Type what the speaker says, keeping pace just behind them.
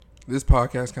This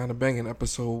podcast kind of banging,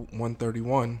 episode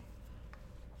 131.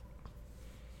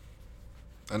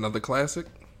 Another classic.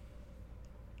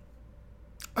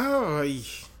 Oh,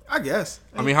 I guess.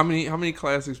 I mean, how many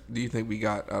classics do you think we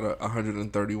got out of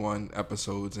 131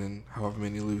 episodes and however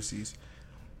many Lucy's?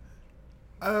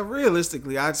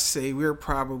 Realistically, I'd say we're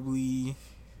probably.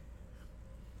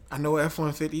 I know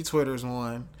F-150 Twitter's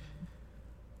one.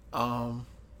 I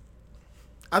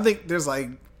think there's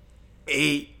like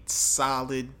 8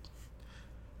 solid.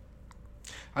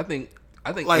 I think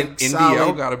like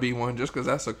NDL got to be one just because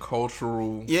that's a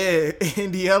cultural. Yeah,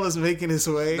 NDL is making its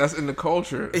way. That's in the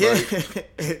culture. Yeah,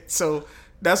 so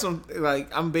that's what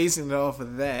I'm basing it off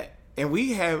of that. And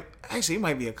we have actually it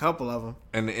might be a couple of them.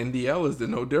 And the NDL is the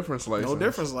no difference license. No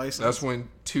difference license. That's when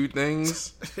two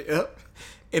things. Yep.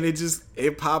 And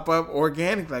it pop up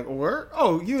organic like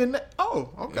you in that? Oh,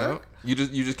 okay. Yeah.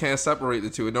 You just can't separate the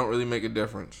two. It don't really make a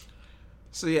difference.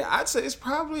 So yeah, I'd say it's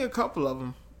probably a couple of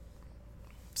them.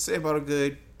 Say about a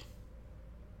good.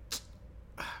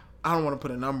 I don't want to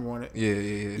put a number on it. Yeah.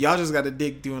 Y'all just got to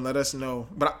dig through and let us know.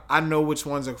 But I know which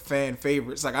ones are fan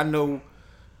favorites. Like I know,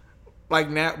 like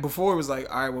now before it was like,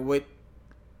 all right, well, what?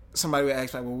 Somebody would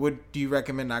ask like, well, what do you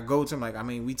recommend I go to? I'm like, I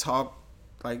mean, we talk,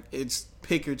 like it's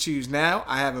pick or choose. Now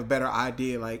I have a better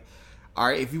idea. Like, all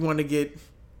right, if you want to get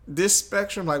this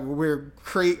spectrum, like we're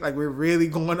really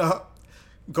going up,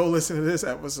 go listen to this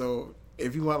episode.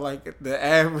 If you want like the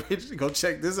average, go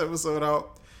check this episode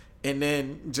out. And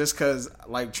then just because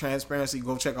like transparency,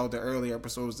 go check out the earlier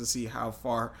episodes to see how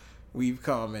far we've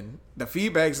come. And the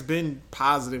feedback's been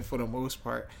positive for the most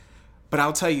part. But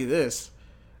I'll tell you this.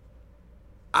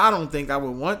 I don't think I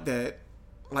would want that.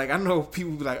 Like I know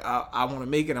people be like, I want to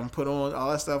make it. I'm put on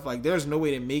all that stuff. Like there's no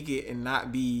way to make it and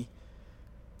not be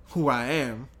who I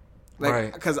am.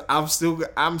 Like because I'm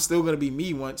still gonna be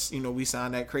me once we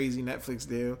sign that crazy Netflix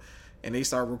deal. And they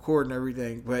start recording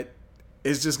everything, but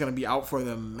it's just gonna be out for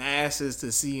the masses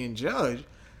to see and judge,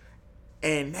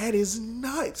 and that is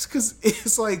nuts. Cause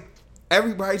it's like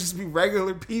everybody just be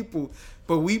regular people,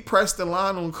 but we press the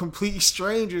line on complete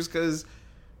strangers because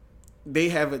they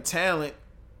have a talent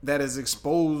that has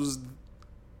exposed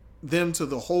them to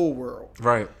the whole world.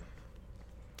 Right.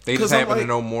 They just happen to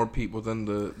know more people than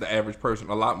the average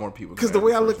person. A lot more people. Because the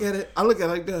way I look at it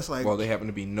like this. Like, well, they happen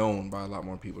to be known by a lot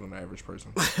more people than the average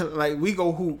person. Like we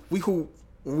hoop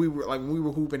when we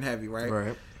were hooping heavy, right?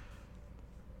 Right.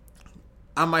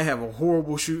 I might have a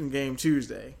horrible shooting game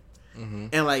Tuesday,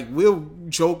 and like we'll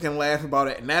joke and laugh about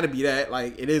it, and that'll be that.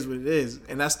 Like it is what it is,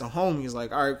 and that's the homies.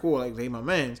 Like all right, cool. Like they my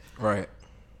mans. Right.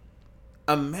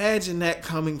 Imagine that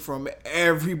coming from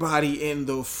everybody in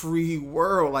the free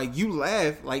world. Like you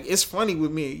laugh, like it's funny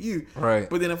with me and you, right?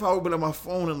 But then if I open up my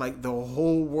phone and like the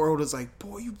whole world is like,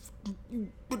 boy, you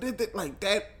like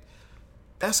that.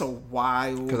 That's a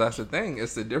wild. Because that's the thing.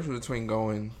 It's the difference between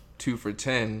going 2 for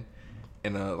 10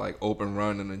 in a like open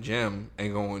run in a gym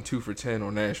and going 2 for 10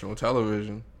 on national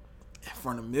television in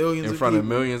front of millions. Of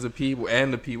millions of people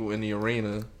and the people in the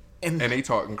arena, and they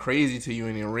talking crazy to you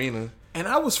in the arena. And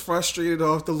I was frustrated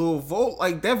off the little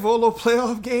like that Volo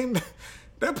playoff game.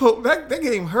 That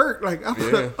game hurt. Like I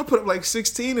put up like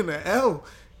 16 in the L,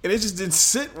 and it just didn't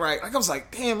sit right. Like I was like,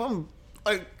 damn, I'm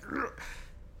like,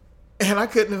 and I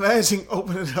couldn't imagine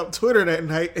opening up Twitter that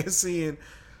night and seeing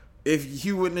if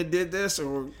you wouldn't have did this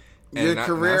or your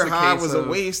career high was a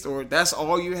waste or that's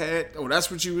all you had or that's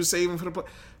what you were saving for the play.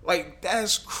 Like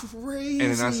that's crazy.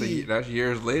 And then that's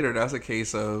years later. That's a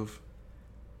case of.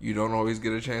 You don't always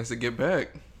get a chance to get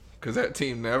back because that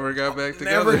team never got back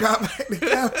together.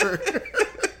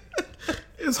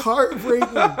 It's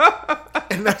heartbreaking,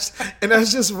 and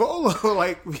that's just Volo.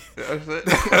 Like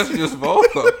that's just Volo.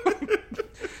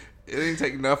 It ain't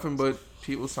take nothing but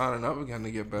people signing up again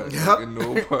to get back. Yep.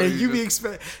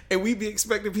 And we be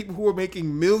expecting people who are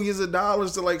making millions of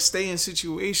dollars to like stay in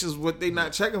situations what they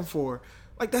not checking for.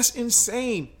 Like that's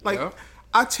insane. Like. Yep.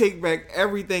 I take back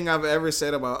everything I've ever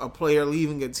said about a player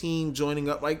leaving a team, joining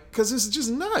up, like, because it's just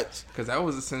nuts. Because that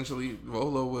was essentially,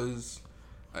 Volo was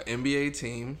an NBA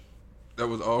team that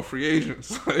was all free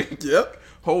agents. Like, yep.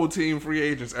 Whole team free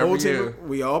agents every year.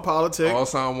 We all politics. All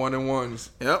signed 1-and-1s.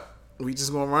 Yep. We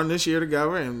just going to run this year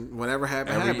together, and whatever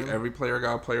happens. Every player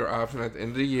got a player option at the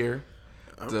end of the year.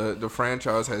 The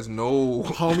franchise has no...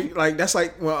 Homie, like, that's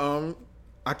like, well,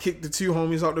 I kicked the 2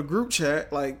 homies out the group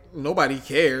chat. Like nobody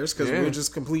cares because we're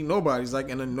just complete nobodies. Like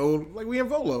we in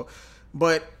Volo.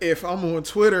 But if I'm on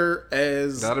Twitter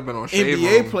as that'd have been on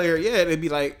NBA player, it'd be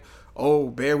like, oh,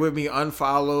 bear with me,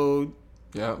 unfollowed.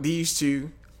 Yeah, these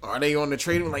 2 are they on the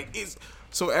trading? Like it's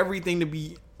so everything to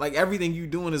be like everything you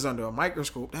doing is under a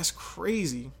microscope. That's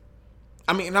crazy.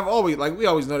 I mean, and we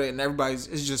always know that, and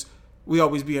it's just we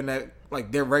always be in that,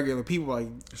 like, they're regular people, like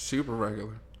super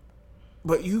regular.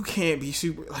 But you can't be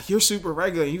super, like, you're super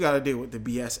regular. You got to deal with the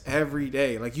BS every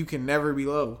day. Like, you can never be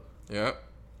low. Yep.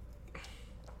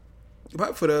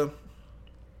 But for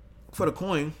the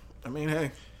coin, I mean,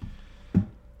 hey,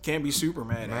 can't be super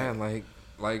mad at it. Man,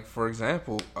 like for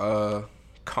example,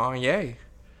 Kanye.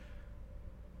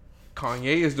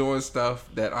 Kanye is doing stuff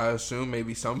that I assume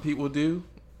maybe some people do,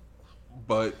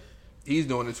 but he's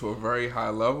doing it to a very high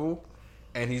level,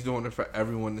 and he's doing it for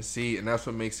everyone to see, and that's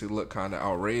what makes it look kind of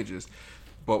outrageous.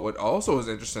 But what also is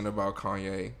interesting about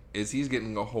Kanye is he's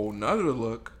getting a whole nother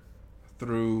look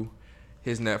through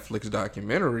his Netflix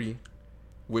documentary,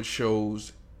 which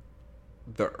shows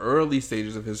the early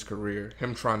stages of his career,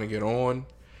 him trying to get on,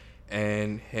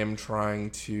 and him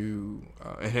trying to,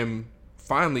 and him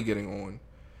finally getting on.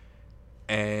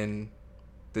 And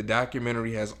the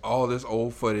documentary has all this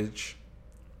old footage,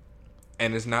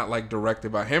 and it's not like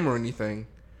directed by him or anything,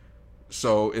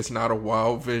 so it's not a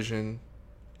wild vision,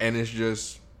 and it's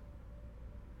just,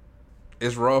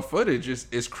 it's raw footage.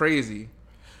 It's crazy.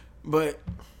 But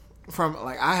from,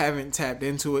 like, I haven't tapped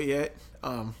into it yet.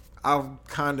 I've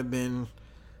kind of been,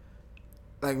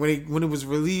 like, when it was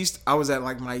released, I was at,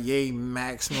 like, my Ye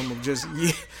maximum of just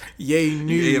Ye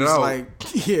news. Like,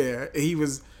 yeah, it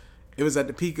was at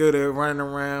the peak of the running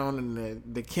around and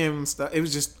the Kim stuff. It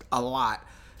was just a lot.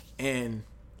 And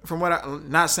from what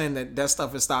I'm not saying that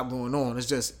stuff has stopped going on. It's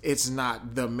just, it's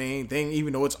not the main thing,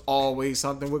 even though it's always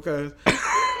something, because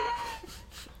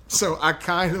so I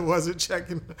kind of wasn't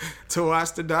checking to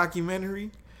watch the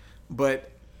documentary,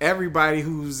 but everybody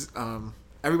who's at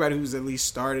least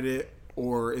started it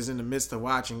or is in the midst of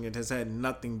watching it has had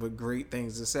nothing but great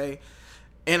things to say.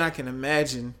 And I can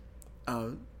imagine,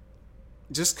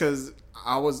 just because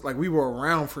I was, like, we were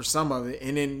around for some of it,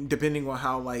 and then depending on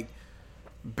how, like,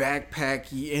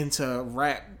 backpacky into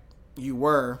rap you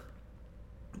were,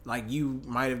 like, you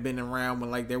might have been around when,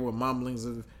 like, there were mumblings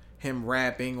of him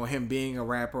rapping or him being a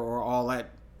rapper or all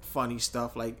that funny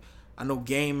stuff. Like, I know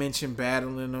Game mentioned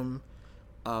battling him,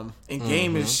 and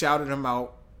Game has shouted him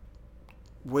out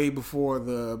way before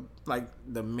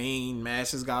the main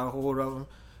masses got a hold of him.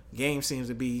 Game seems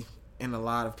to be in a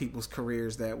lot of people's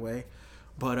careers that way.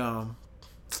 But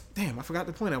damn, I forgot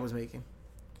the point I was making.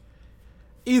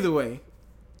 Either way,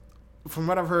 from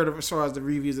what I've heard of as far as the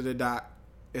reviews of the doc,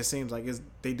 it seems like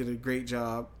they did a great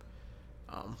job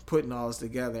putting all this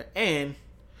together. And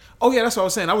oh yeah, that's what I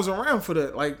was saying. I was around for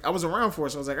it. So I was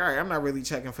like, all right, I'm not really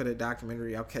checking for the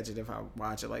documentary. I'll catch it if I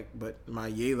watch it. Like, but my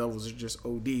Ye levels are just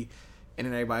OD. And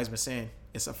then everybody's been saying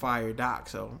it's a fire doc.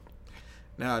 So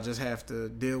now I just have to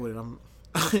deal with it. I'm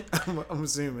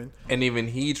assuming. And even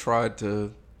he tried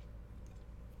to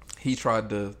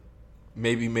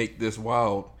maybe make this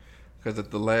wild, because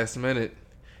at the last minute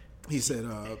he said,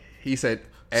 "Hey,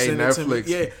 Netflix,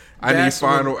 yeah, I need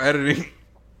final editing."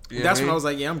 That's when I was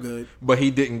like, "Yeah, I'm good." But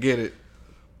he didn't get it.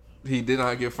 He did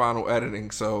not get final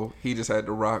editing, so he just had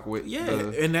to rock with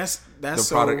and that's the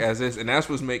product as is, and that's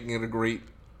what's making it a great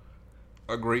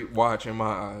watch in my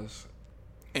eyes.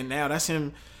 And now that's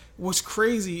him. What's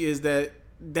crazy is that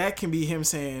can be him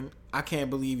saying, I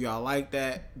can't believe y'all like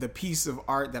that. The piece of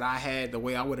art that I had, the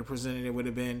way I would have presented it would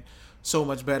have been so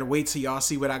much better. Wait till y'all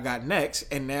see what I got next.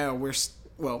 And now now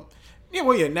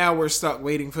we're stuck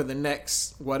waiting for the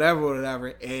next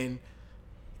whatever. And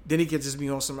then he could just be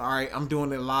on some, all right, I'm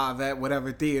doing it live at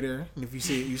whatever theater. And if you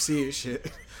see it, you see it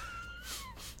shit.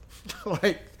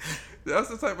 Like, that's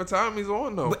the type of time he's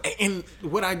on, though. And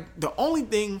the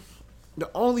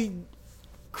only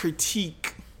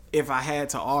critique, if I had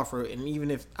to offer, and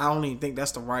even if I don't even think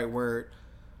that's the right word,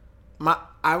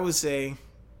 I would say,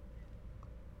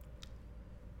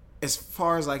 as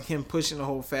far as like him pushing the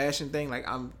whole fashion thing, like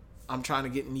I'm trying to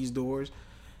get in these doors,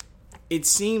 it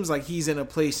seems like he's in a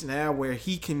place now where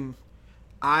he can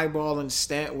eyeball and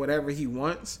stamp whatever he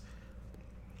wants.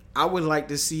 I would like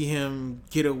to see him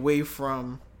get away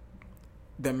from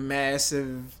the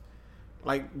massive,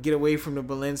 like, get away from the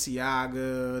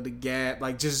Balenciaga, the Gap,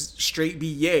 like, just straight be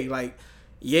Ye. Like,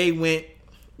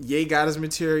 Ye got his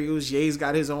materials, Ye's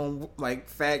got his own, like,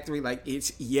 factory, like,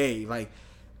 it's Ye. Like,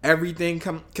 everything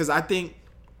because I think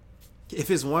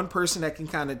if it's one person that can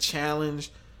kind of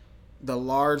challenge the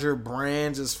larger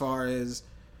brands as far as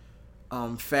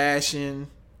fashion,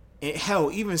 and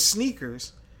hell, even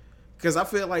sneakers, because I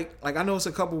feel like I know it's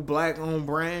a couple black-owned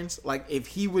brands, like, if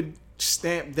he would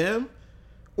stamp them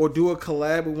or do a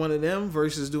collab with one of them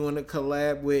versus doing a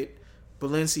collab with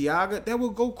Balenciaga, that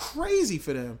would go crazy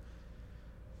for them.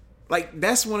 Like,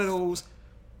 that's one of those,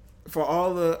 for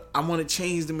all the, I want to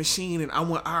change the machine and I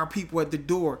want our people at the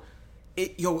door.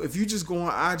 if you just go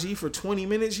on IG for 20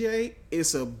 minutes,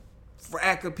 it's a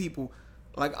rack of people.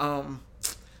 Like,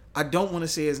 I don't want to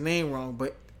say his name wrong,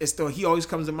 but it's still, he always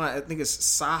comes to mind. I think it's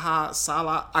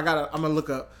Salah. I'm gonna look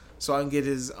up so I can get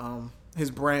his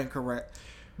brand correct.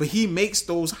 But he makes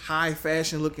those high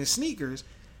fashion looking sneakers,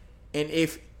 and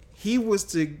if he was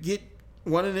to get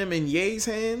one of them in Ye's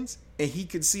hands, and he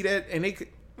could see that, and they could,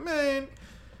 man,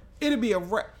 it'd be a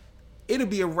wrap. It'd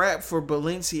be a wrap for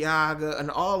Balenciaga and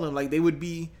all of them. Like,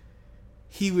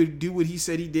 he would do what he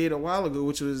said he did a while ago,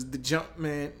 which was the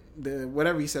Jumpman,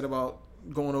 whatever he said about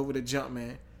going over the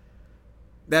Jumpman.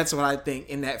 That's what I think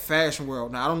in that fashion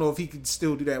world. Now, I don't know if he could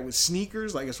still do that with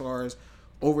sneakers, like as far as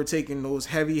overtaking those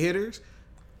heavy hitters,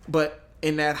 but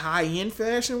in that high end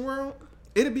fashion world,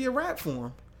 it'd be a wrap for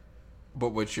him. But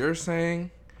what you're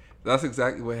saying, that's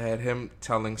exactly what had him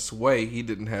telling Sway he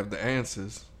didn't have the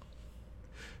answers.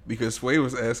 Because Sway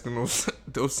was asking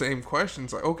those same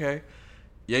questions. Like, okay,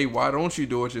 Ye, why don't you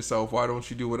do it yourself? Why don't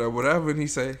you do whatever? And he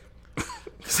say,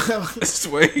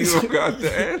 Sway, you don't got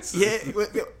the answer. Yeah,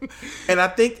 and I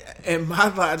think, and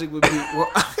my logic would be,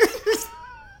 well,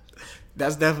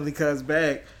 that's definitely Cuz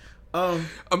bag. I'm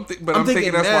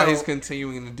thinking that's why he's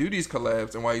continuing to do these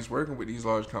collabs and why he's working with these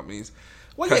large companies,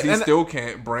 because he still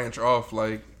can't branch off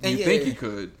like you think he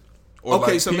could. Or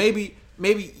okay, like so maybe,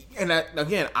 and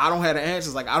again, I don't have the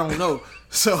answers. Like, I don't know,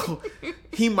 so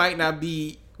he might not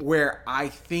be where I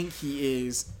think he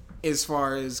is as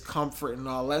far as comfort and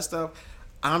all that stuff.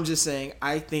 I'm just saying,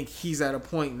 I think he's at a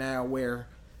point now where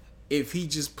if he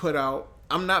just put out,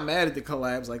 I'm not mad at the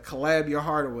collabs. Like, collab your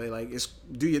heart away. Like,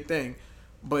 do your thing.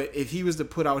 But if he was to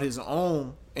put out his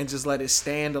own and just let it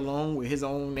stand alone with his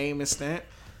own name and stamp,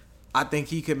 I think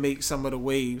he could make some of the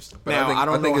waves. But now,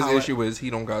 I think his issue is he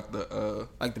don't got the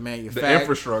like the manufacturing, the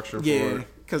infrastructure for it.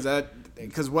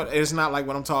 Because what it's not like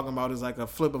what I'm talking about is like a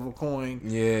flip of a coin.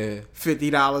 Yeah,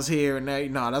 $50 here and there.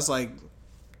 No, that's like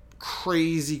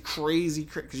crazy. Because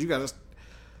you got to.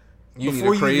 You need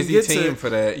a crazy team for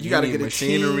that. You got to get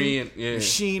machinery a team,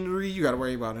 machinery. You got to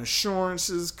worry about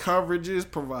insurances, coverages,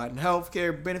 providing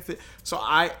healthcare benefit. So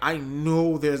I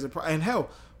know there's and hell,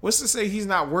 what's to say he's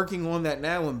not working on that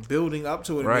now and building up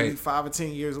to it, right, maybe 5 or 10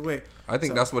 years away. I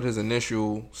think that's what his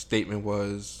initial statement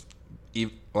was,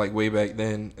 like way back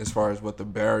then, as far as what the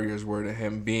barriers were to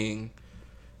him being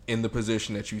in the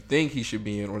position that you think he should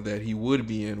be in or that he would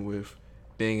be in, with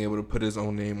being able to put his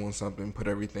own name on something, put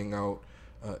everything out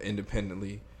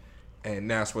independently. And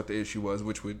that's what the issue was,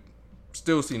 which would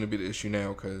still seem to be the issue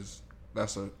now, because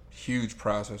that's a huge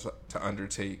process to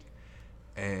undertake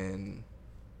and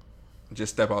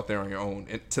just step out there on your own,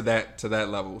 and to that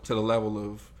level, to the level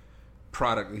of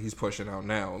product that he's pushing out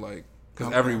now. Like,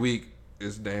 because every week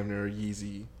is damn near a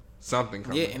Yeezy something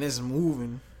coming. Yeah, and it's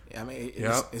moving. I mean,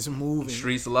 it's moving. The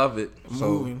streets love it.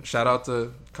 So shout out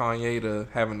to Kanye to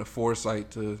having the foresight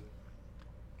to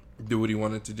do what he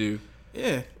wanted to do.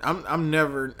 Yeah, I'm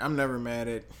never mad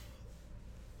at.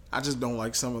 I just don't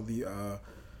like some of the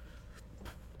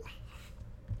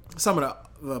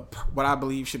what I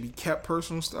believe should be kept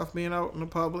personal stuff being out in the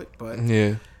public. But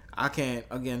yeah, I can't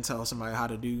again tell somebody how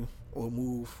to do or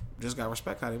move. Just gotta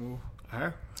respect how they move.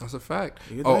 That's a fact.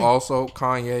 Also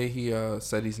Kanye, he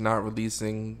said he's not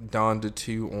releasing Donda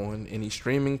 2 on any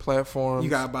streaming platforms. You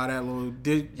gotta buy that little.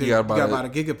 You gotta buy the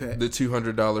Gigapack, the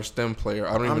 $200 stem player.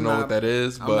 I don't even know what that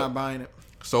is, but I'm not buying it.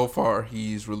 So far,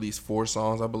 he's released 4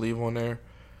 songs, I believe, on there,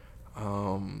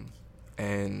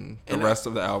 and the rest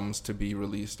of the albums to be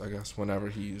released, I guess, whenever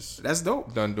he's that's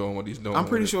dope. Done doing what he's doing. I'm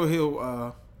pretty sure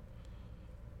he'll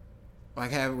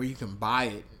like have it where you can buy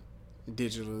it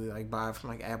digitally, like buy it from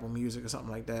like Apple Music or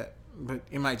something like that. But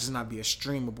it might just not be a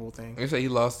streamable thing. They say he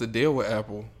lost the deal with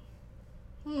Apple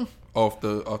off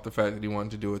the fact that he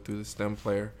wanted to do it through the stem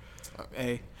player.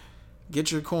 Hey,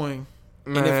 get your coin.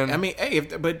 Man. And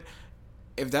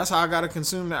if that's how I gotta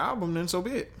consume the album, then so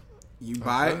be it. You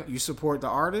buy it, you support the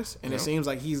artist, and it seems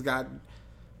like he's got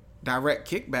direct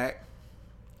kickback.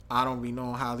 I don't be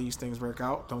knowing how these things work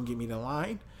out. Don't get me the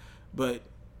line, but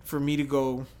for me to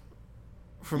go.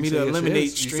 For me to eliminate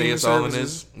streaming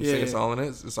services. You say it's all in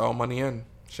it. It's all money in.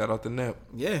 Shout out to Nip.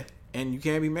 Yeah, and you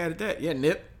can't be mad at that. Yeah,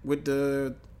 Nip with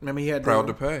the. Remember he had Proud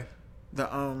to Pay. The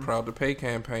Proud to Pay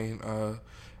campaign.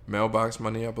 Mailbox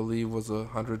money, I believe, was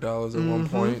 $100 at one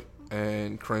point,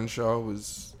 and Crenshaw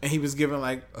was. And he was giving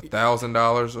like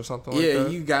 $1,000 or something like that. Yeah,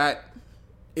 you got.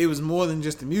 It was more than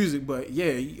just the music, but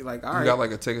yeah, like all right. You got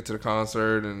like a ticket to the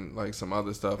concert and like some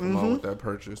other stuff along with that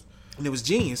purchase. And it was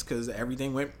genius because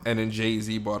everything went. And then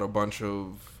Jay-Z bought a bunch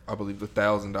of, I believe, the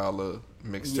 $1,000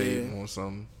 mixtape on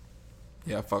some.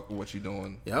 Yeah, fuck with what you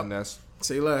doing. Yep. And that's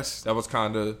say less. That was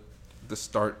kind of the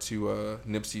start to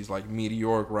Nipsey's like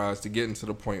meteoric rise to getting to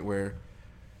the point where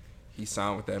he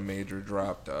signed with that major,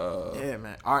 dropped. Yeah,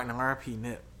 man. All right, now R.I.P.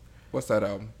 Nip. What's that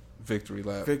album? Victory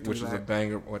Lap, which is a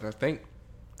banger. What I think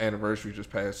anniversary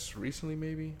just passed recently,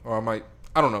 maybe, or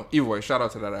I don't know. Either way, shout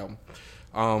out to that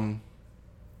album.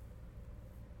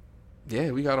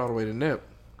 Yeah, we got all the way to Nip.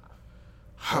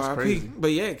 That's crazy.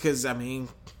 But yeah, because I mean,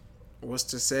 what's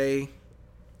to say?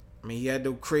 I mean, he had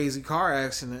the crazy car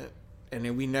accident, and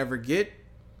then we never get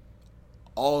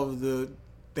all of the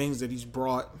things that he's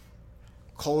brought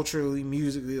culturally,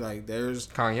 musically. Like there's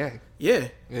Kanye. Yeah.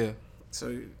 Yeah.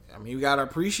 So I mean, we gotta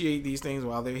appreciate these things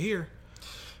while they're here.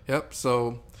 Yep.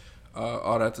 So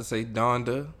all that to say,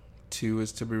 Donda 2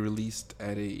 is to be released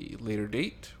at a later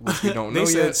date, which we don't know yet.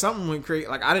 They said something went crazy.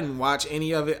 Like I didn't watch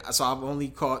any of it, so I've only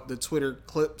caught the Twitter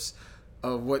clips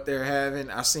of what they're having.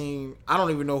 I don't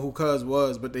even know who Cuz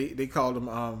was, but they called him.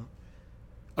 Oh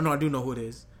no, I do know who it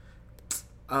is.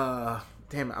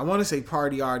 Damn it, I want to say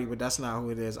Party Artie, but that's not who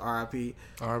it is. R.I.P.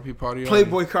 R.I.P. Party Artie.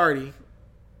 Playboy Cardi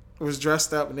was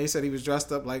dressed up, and they said he was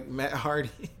dressed up like Matt Hardy.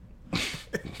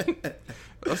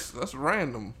 That's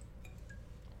random.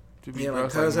 To be like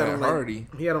dressed like Matt Hardy.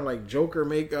 He had on like Joker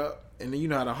makeup, and then you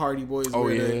know how the Hardy Boys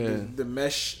wear the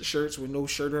mesh shirts with no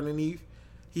shirt underneath.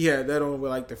 He had that on with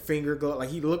like the finger glove. Like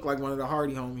he looked like one of the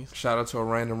Hardy homies. Shout out to a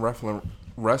random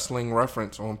wrestling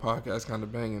reference on podcast, kind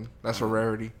of banging. That's a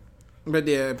rarity. But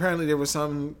yeah, apparently there was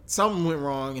something went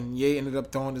wrong, and Ye ended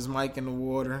up throwing his mic in the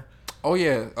water. Oh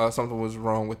yeah, something was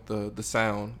wrong with the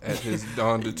sound at his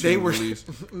Donda 2 release.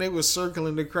 They were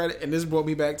circling the credit, and this brought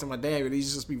me back to my damn.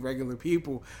 These just be regular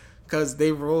people, because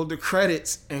they rolled the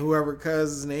credits, and whoever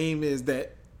Cuz's name is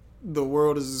that the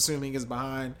world is assuming is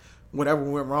behind whatever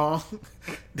went wrong,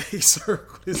 they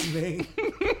circled his name,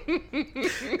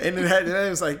 and then that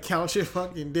was like count your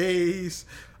fucking days.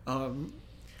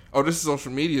 Oh, this is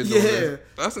social media. Yeah,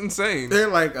 that's insane. They're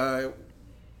like,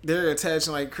 they're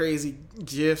attaching like crazy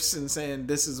gifs and saying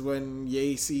this is when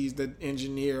Ye sees the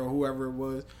engineer or whoever it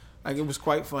was. Like it was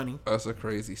quite funny. That's a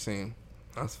crazy scene.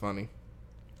 That's funny.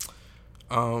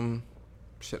 Other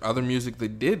music they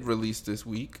did release this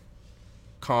week.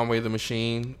 Conway the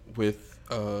Machine with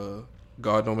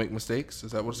God Don't Make Mistakes.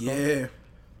 Is that what it's called? Yeah.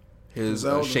 His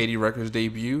Shady Records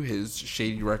debut. His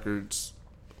Shady Records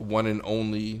one and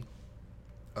only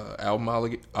album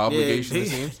obligation. Yeah, it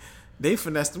seems they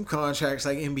finessed them contracts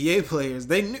like NBA players.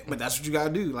 They knew, but that's what you gotta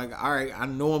do. Like, all right, I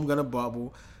know I'm gonna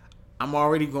bubble. I'm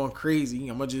already going crazy.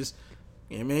 I'm gonna just,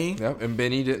 you know what I mean? Yep. And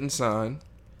Benny didn't sign,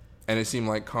 and it seemed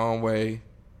like Conway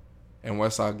and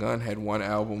Westside Gunn had one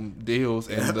album deals,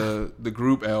 and the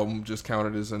group album just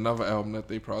counted as another album that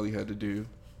they probably had to do.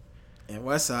 And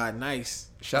Westside, nice.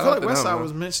 Shout out to them, Westside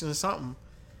was mentioning something.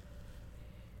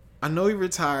 I know he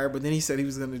retired, but then he said he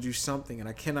was going to do something, and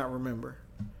I cannot remember.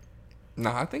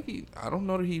 Nah, I don't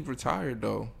know that he retired,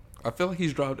 though. I feel like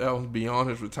he's dropped albums beyond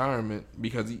his retirement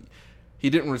because he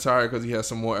didn't retire because he has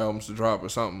some more albums to drop or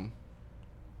something.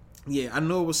 Yeah, I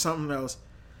know it was something else.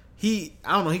 I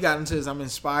don't know, he got into his I'm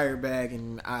inspired bag,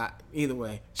 and either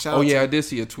way. I did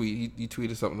see a tweet. He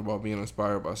tweeted something about being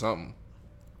inspired by something.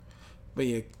 But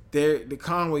yeah, the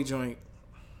Conway joint,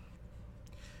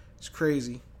 it's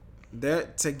crazy.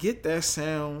 That to get that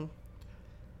sound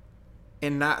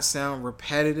and not sound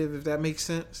repetitive, if that makes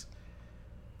sense.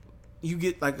 You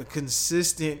get like a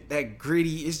consistent, that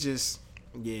gritty. It's just,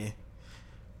 yeah.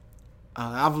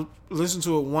 I've listened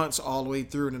to it once all the way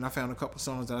through, and then I found a couple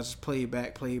songs that I just played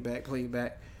back,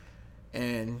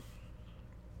 and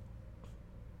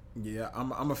yeah,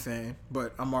 I'm a fan,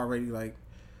 but I'm already like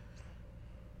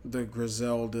the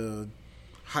Griselda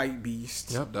hype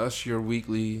beast. Yep, that's your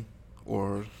weekly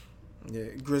or. Yeah,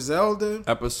 Griselda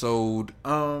episodedly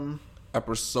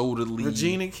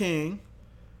Regina King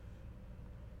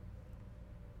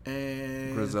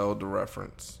and Griselda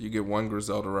reference. You get one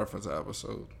Griselda reference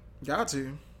episode. Got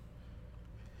to.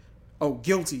 Oh,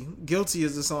 Guilty. Guilty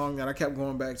is the song that I kept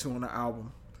going back to on the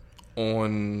album.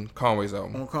 On Conway's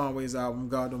album. On Conway's album,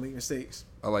 God Don't Make Mistakes.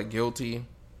 I like Guilty.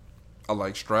 I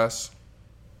like Stress.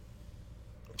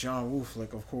 John Woo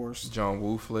Flick, of course. John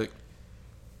Woo Flick.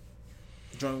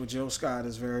 Joint with Jill Scott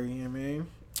is very, you know what I mean?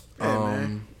 Yeah,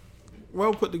 man.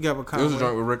 Well put together, Conway. There was a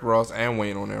joint with Rick Ross and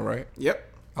Wayne on there, right? Yep.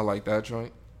 I like that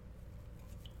joint.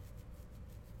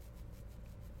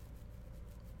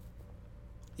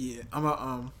 Yeah,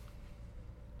 I'm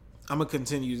gonna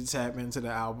continue to tap into the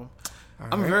album.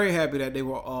 I'm right. very happy that they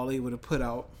were all able to put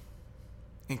out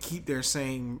and keep their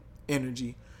same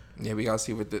energy. Yeah, we gotta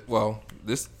see what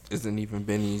this isn't even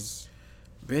Benny's.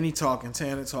 Benny Talk and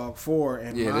Tana Talk 4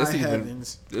 and yeah, My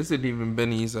Heavens. This isn't even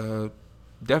Benny's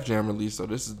Def Jam release, so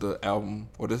this is the album,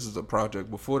 or this is the project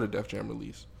before the Def Jam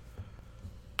release.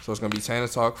 So it's gonna be Tana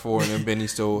Talk 4, and then Benny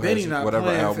still Benny has whatever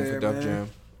album fair, for Def man. Jam.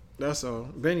 That's all.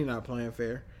 Benny not playing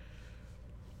fair.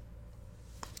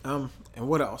 And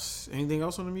what else? Anything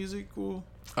else on the music? Cool.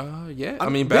 Yeah. I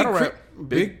mean, battle rap.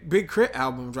 Big Crit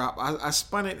album drop. I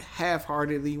spun it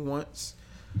half-heartedly once.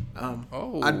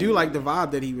 I do like the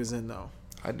vibe that he was in though.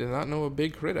 I did not know a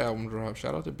Big Crit album drop.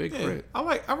 Shout out to Big Crit.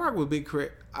 I rock with Big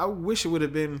Crit. I wish it would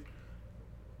have been,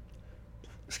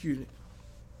 excuse me,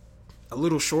 a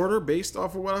little shorter based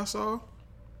off of what I saw.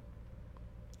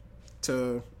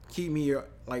 To keep me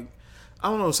like, I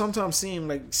don't know. Sometimes seeing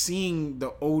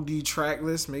the OD track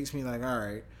list makes me like, all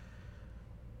right.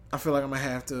 I feel like I'm gonna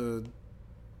have to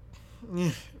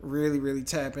really, really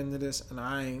tap into this, and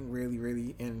I ain't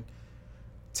really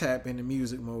tap into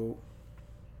music mode.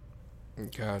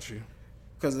 Got you.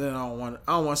 Because then I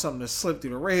don't want something to slip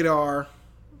through the radar.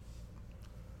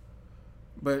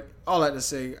 But all that to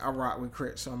say, I rock with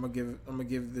Crit, so I'm gonna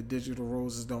give the Digital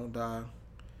Roses Don't Die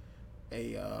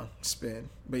a spin.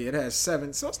 But yeah, it has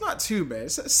 7, so it's not too bad.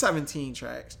 It's 17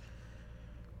 tracks.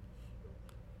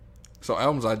 So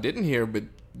albums I didn't hear but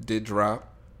did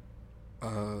drop.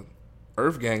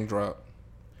 Earth Gang dropped.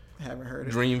 Haven't heard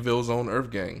it. Dreamville's own Earth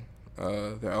Gang.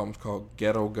 Their album's called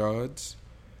Ghetto Gods.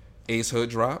 Ace Hood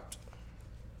dropped.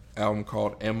 Album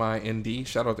called MIND.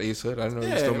 Shout out to Ace Hood. I didn't know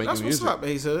he was still making that's music. What's up,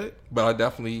 Ace Hood. But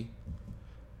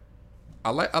I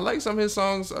like some of his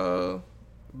songs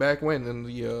back when in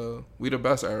the We the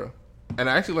Best era. And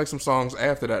I actually like some songs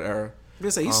after that era. He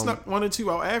snuck 1 or 2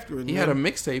 out after it. He had a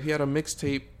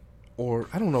mixtape, or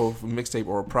I don't know if a mixtape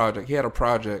or a project. He had a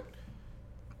project,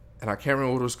 and I can't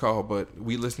remember what it was called, but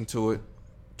we listened to it,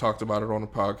 talked about it on the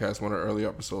podcast, one of the early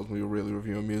episodes when we were really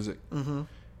reviewing music. Mm-hmm.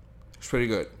 It's pretty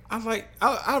good.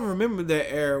 I remember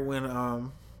that era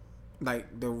when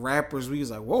like the rappers, we was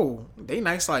like, whoa, they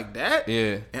nice like that?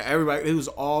 Yeah. And everybody, it was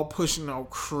all pushing out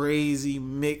crazy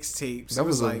mixtapes. That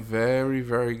was a very,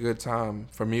 very good time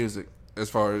for music, as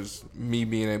far as me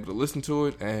being able to listen to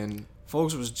it, and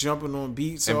folks was jumping on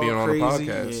beats and being on crazy.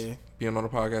 the podcast. Yeah. Being on the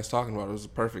podcast talking about it was a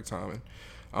perfect timing.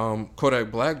 Kodak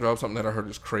Black dropped something that I heard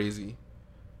is crazy.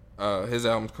 His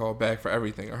album's called Back for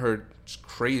Everything. I heard it's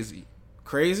crazy.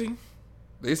 Crazy?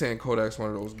 They saying Kodak's one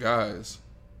of those guys.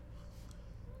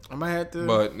 I might have to.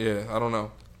 But yeah, I don't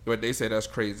know. But they say that's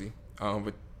crazy.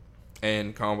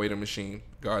 And Conway the Machine.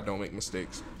 God don't make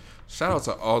mistakes. Shout out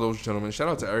to all those gentlemen. Shout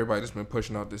out to everybody that's been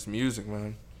pushing out this music,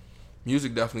 man.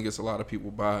 Music definitely gets a lot of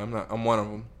people by. I'm one of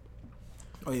them.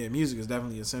 Oh yeah, music is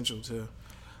definitely essential too.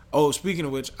 Oh, speaking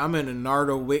of which, I'm in a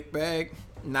Nardo Wick bag.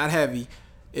 Not heavy.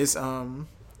 It's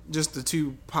just the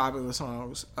 2 popular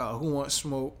songs. Who Wants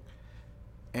Smoke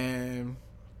and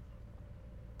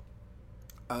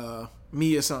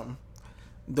Me or Something.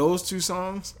 Those 2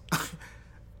 songs,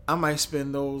 I might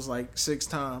spin those like 6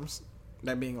 times.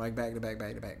 That being like back to back.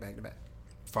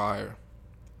 Fire.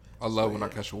 I love when I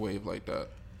catch a wave like that.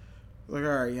 Like, all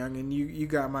right, youngin, you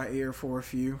got my ear for a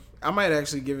few. I might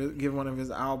actually give one of his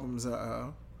albums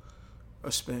a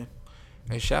spin.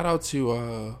 And shout out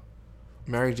to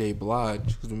Mary J.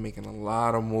 Blige, who's been making a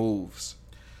lot of moves.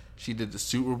 She did the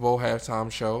Super Bowl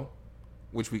halftime show,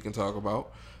 which we can talk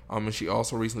about. And she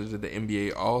also recently did the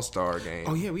NBA All-Star game.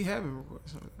 Oh yeah, we haven't recorded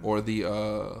something. Or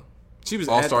the she was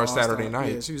All-Star Saturday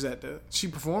night. Yeah, she was at the. She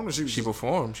performed. Or she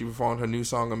performed. She performed her new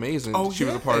song "Amazing." Oh, she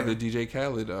was a part of the DJ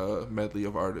Khaled medley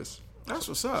of artists. That's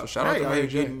what's up. So shout out to Mary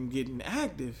J. Getting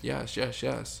active.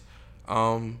 Yes.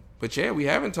 But yeah, we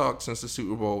haven't talked since the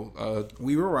Super Bowl.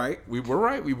 We were right. We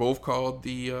both called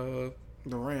the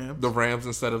Rams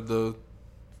instead of the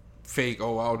fake.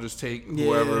 Oh, I'll just take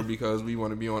whoever because we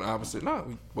want to be on opposite. No,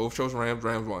 we both chose Rams.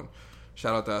 Rams won.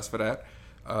 Shout out to us for that.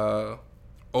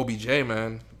 OBJ,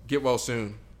 man, get well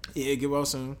soon. Yeah, get well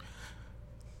soon.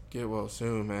 Get well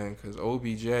soon, man, because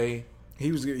OBJ.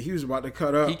 He was about to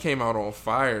cut up. He came out on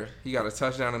fire. He got a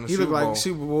touchdown in the Super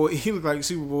Bowl. He looked like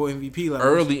Super Bowl MVP levels.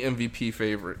 Early MVP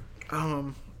favorite.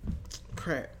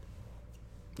 Crap.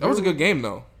 That was a good game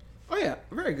though. Oh yeah,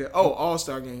 very good. Oh,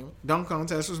 All-Star game. Dunk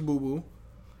contest was Boo Boo.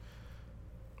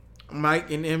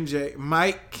 Mike and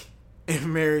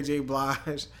Mary J.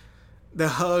 Blige. The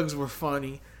hugs were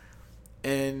funny,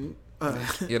 and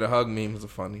yeah, the hug memes are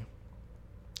funny.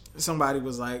 Somebody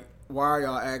was like, why are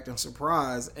y'all acting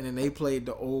surprised? And then they played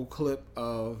the old clip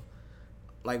of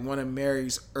like one of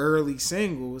Mary's early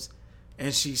singles,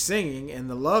 and she's singing, and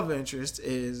the love interest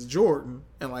is Jordan,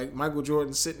 and like Michael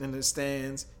Jordan sitting in the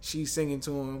stands, she's singing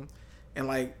to him, and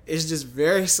like it's just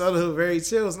very subtle, very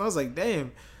chill. And I was like,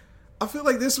 damn, I feel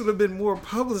like this would have been more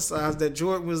publicized that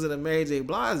Jordan was in a Mary J.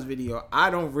 Blige video.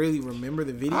 I don't really remember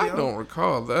the video. I don't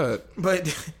recall that.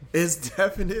 But it's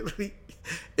definitely,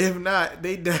 if not,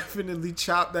 they definitely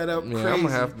chopped that up crazy. I'm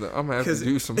gonna have to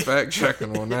do some fact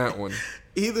checking on that one.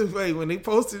 Either way, when they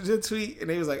posted the tweet and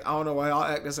they was like, I don't know why y'all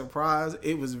acting surprised,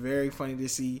 it was very funny to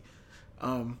see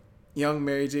young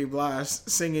Mary J. Blige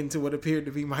singing to what appeared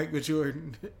to be Michael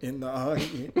Jordan in the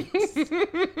audience.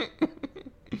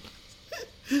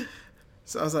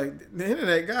 So I was like, the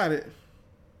internet got it.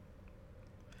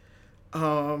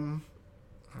 All right,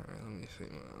 let me see.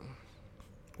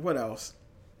 What else?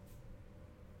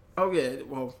 Oh yeah,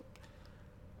 well,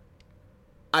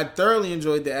 I thoroughly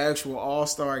enjoyed the actual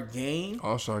All-Star game.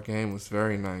 All-Star game was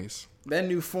very nice. That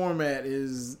new format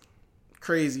is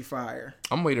crazy fire.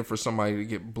 I'm waiting for somebody to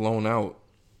get blown out.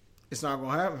 It's not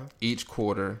gonna happen. Each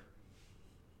quarter,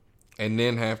 and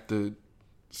then have to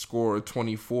score a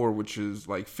 24, which is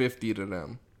like 50 to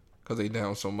them because they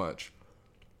down so much.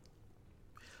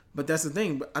 But that's the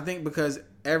thing. I think because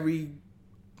every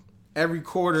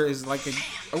quarter is like a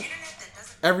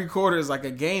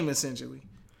game essentially.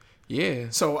 Yeah.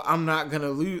 So I'm not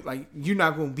gonna lose. Like, you're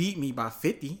not gonna beat me by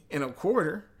 50 in a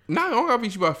quarter. No, I don't gotta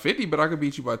beat you by 50, but I could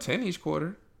beat you by 10 each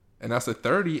quarter. And that's a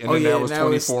 30. And then that was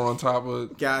 24 on top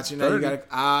of Gotcha. Now 30. you gotta...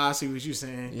 I see what you're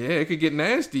saying. Yeah, it could get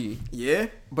nasty. Yeah,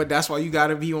 but that's why you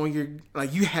gotta be on your...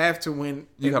 Like, you have to win.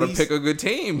 You gotta pick a good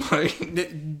team. Like,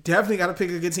 definitely gotta pick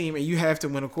a good team, and you have to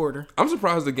win a quarter. I'm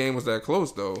surprised the game was that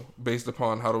close, though, based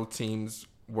upon how those teams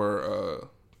were...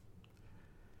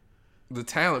 the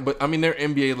talent. But, I mean, they're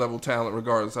NBA level talent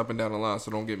regardless, up and down the line,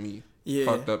 so don't get me...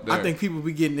 fucked up there. I think people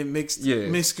be getting it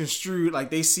misconstrued. Like,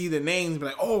 they see the names, be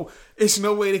like, "Oh, it's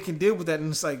no way they can deal with that."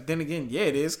 And it's like, then again, yeah,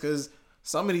 it is, because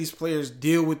some of these players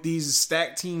deal with these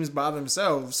stacked teams by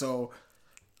themselves. So,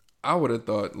 I would have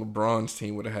thought LeBron's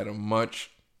team would have had a much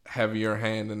heavier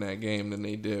hand in that game than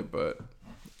they did, but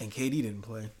and KD didn't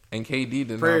play. And KD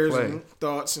did Prayers not play. And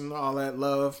thoughts and all that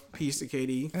love, peace to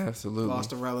KD. Absolutely,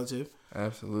 lost a relative.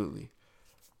 Absolutely,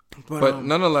 but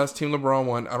nonetheless, Team LeBron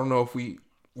won. I don't know if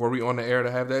were we on the air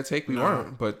to have that take? We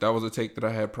weren't, but that was a take that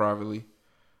I had privately,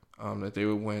 that they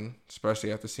would win,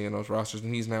 especially after seeing those rosters.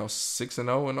 And he's now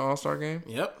 6-0 in the All-Star game.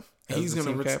 Yep, he's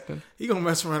gonna captain. He's gonna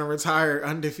mess around and retire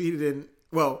undefeated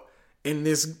in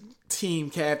this team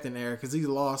captain era, because he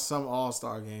lost some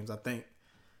All-Star games. I think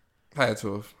had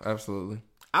to have, absolutely.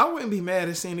 I wouldn't be mad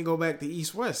at seeing it go back to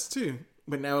East-West too,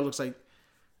 but now it looks like.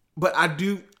 But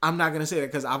I'm not gonna say that,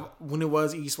 because when it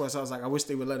was East-West, I was like, I wish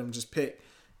they would let him just pick.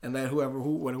 And let whoever.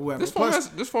 This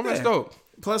format's dope.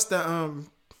 Plus the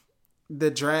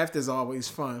draft is always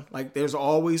fun. Like, there's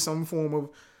always some form of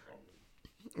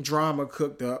drama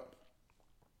cooked up.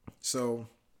 So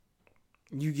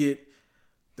you get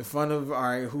the fun of, all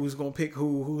right, who's gonna pick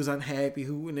who's unhappy,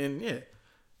 and then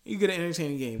you get an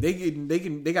entertaining game.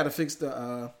 They got to fix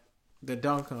the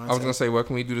dunk contest. I was gonna say, what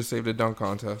can we do to save the dunk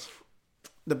contest?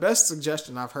 The best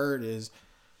suggestion I've heard is,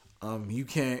 you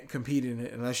can't compete in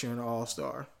it unless you're an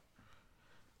all-star.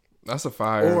 That's a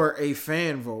fire. Or a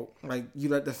fan vote. Like, you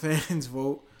let the fans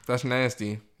vote. That's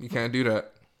nasty. You can't do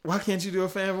that. Why can't you do a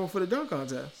fan vote for the dunk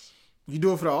contest? You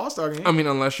do it for the all-star game. I mean,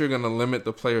 unless you're going to limit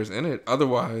the players in it.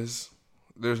 Otherwise,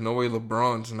 there's no way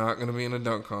LeBron's not going to be in a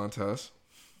dunk contest.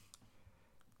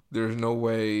 There's no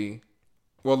way...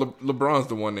 Well, LeBron's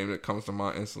the one name that comes to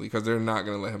mind instantly, because they're not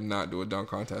going to let him not do a dunk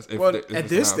contest. At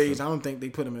this stage, I don't think they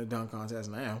put him in a dunk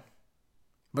contest now.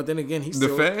 But then again, he's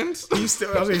still... The fans? I was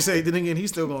going to say, then again, he's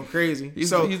still going crazy.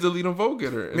 He's the leading vote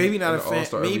getter. Maybe not a fan.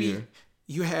 Maybe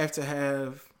you have to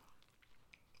have...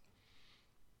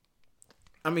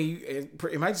 I mean,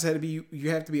 it might just have to be... You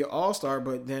have to be an all-star,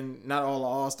 but then not all the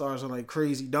all-stars are like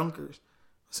crazy dunkers.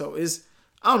 So it's...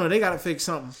 I don't know. They got to fix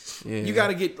something. Yeah. You got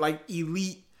to get like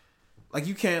elite... Like,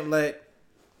 you can't let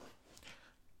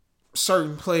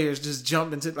certain players just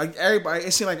jump into... Like, everybody...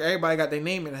 It seems like everybody got their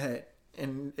name in the hat.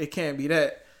 And it can't be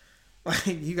that. Like,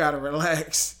 you got to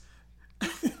relax.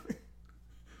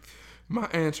 My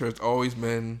answer has always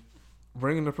been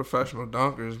bringing the professional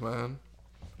dunkers, man.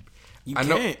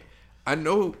 I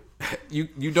know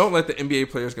you don't let the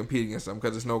NBA players compete against them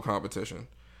because there's no competition.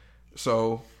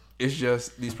 So, it's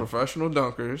just these professional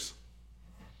dunkers...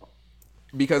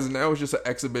 Because now it's just an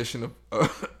exhibition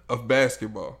of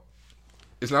basketball.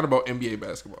 It's not about NBA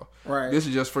basketball. Right. This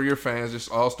is just for your fans, just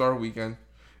All-Star Weekend.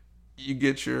 You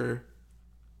get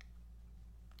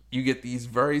these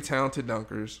very talented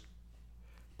dunkers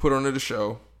put onto the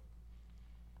show.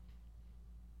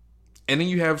 And then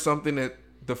you have something that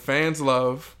the fans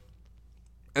love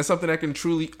and something that can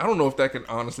truly... I don't know if that can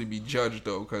honestly be judged,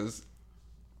 though, because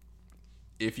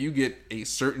if you get a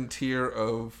certain tier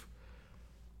of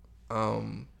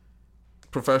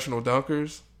professional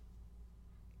dunkers.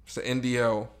 It's the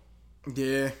NDL.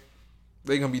 Yeah.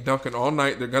 They're going to be dunking all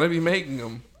night. They're going to be making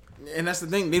them. And that's the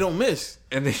thing. They don't miss.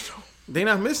 And they don't. They're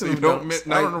not missing them.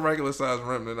 Not on the regular size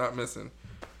rim. They're not missing.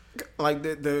 Like,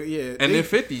 And they're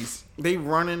 50s. They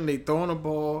running. They throwing the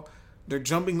ball. They're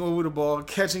jumping over the ball,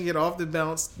 catching it off the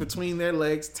bounce between their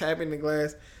legs, tapping the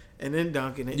glass, and then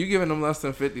dunking it. You giving them less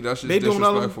than 50. That's just they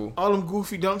disrespectful. Doing all them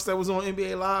goofy dunks that was on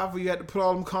NBA Live where you had to put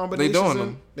all them combinations they doing in.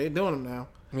 them. They doing them now.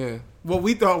 Yeah. What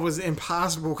we thought was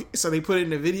impossible, so they put it in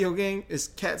the video game, is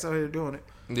cats out here doing it.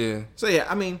 Yeah. So, yeah,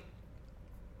 I mean...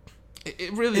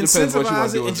 It really depends what you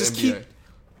want to do with the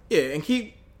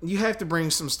NBA. You have to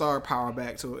bring some star power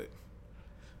back to it.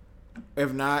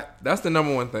 If not... That's the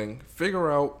number one thing.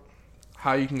 Figure out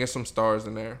how you can get some stars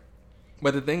in there.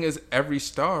 But the thing is, every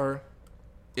star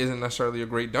isn't necessarily a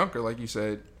great dunker, like you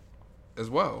said, as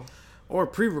well. Or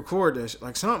pre-record that shit,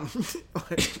 like something.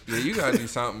 Yeah, you gotta do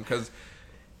something, because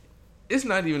it's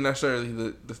not even necessarily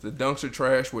the dunks are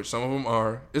trash, which some of them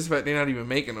are. It's the fact they're not even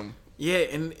making them. Yeah,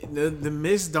 and the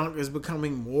missed dunk is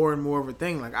becoming more and more of a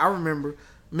thing. Like, I remember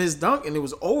missed dunk, and it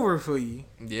was over for you.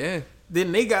 Yeah.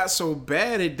 Then they got so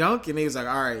bad at dunking, they was like,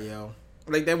 all right, yo.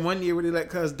 Like that one year where they let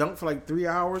cuz dunk for like 3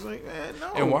 hours. Like, man,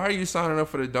 no. And why are you signing up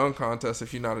for the dunk contest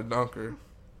if you're not a dunker?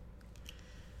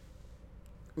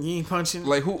 You ain't punching.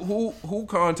 Like, who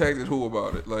contacted who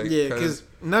about it? Like, yeah, because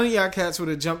none of y'all cats would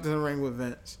have jumped in the ring with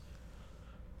Vince.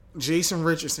 Jason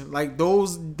Richardson. Like,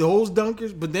 those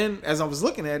dunkers. But then, as I was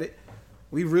looking at it,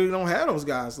 we really don't have those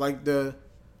guys. Like, the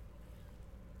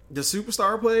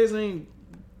superstar players ain't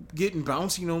getting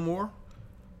bouncy no more.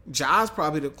 Ja's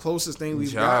probably the closest thing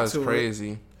we've got to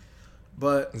crazy.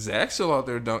 But Zach's still out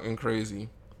there dunking crazy.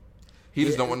 He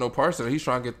just don't want no parts of it. He's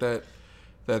trying to get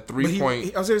that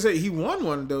 3-point. I was going to say, he won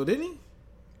one, though, didn't he?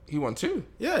 He won 2.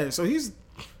 Yeah, so he's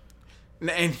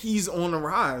on the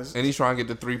rise. And he's trying to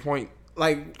get the 3-point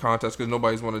like contest because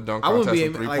nobody's won a dunk contest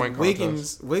and 3-point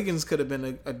contest. Wiggins could have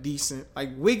been a decent,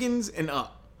 like Wiggins and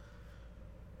up.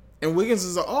 And Wiggins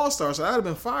is an all-star, so I'd have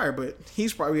been fired. But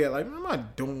he's probably at I'm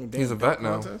not doing damn. He's a vet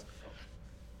now. Contest.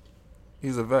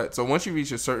 He's a vet. So once you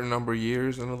reach a certain number of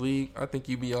years in the league, I think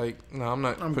you'd be like, no,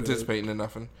 I'm participating in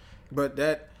nothing. But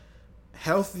that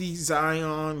healthy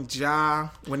Zion, Ja,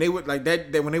 when they would like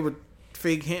that when they were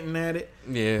fake hinting at it,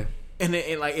 yeah. And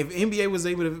like if NBA was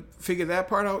able to figure that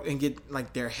part out and get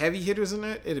like their heavy hitters in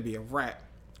that, it'd be a wrap.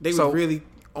 They would really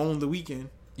own the weekend.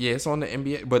 Yeah, it's on the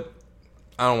NBA, but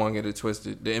I don't want to get it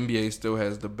twisted. The NBA still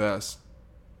has the best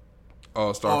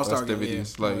all-star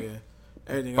festivities,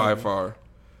 by far.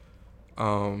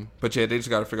 But yeah, they just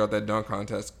got to figure out that dunk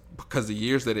contest because the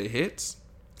years that it hits.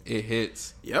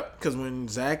 Yep, because when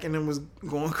Zach and them was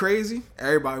going crazy,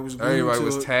 everybody was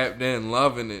tapped in,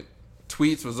 loving it.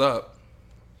 Tweets was up.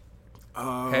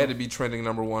 Had to be trending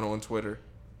number 1 on Twitter.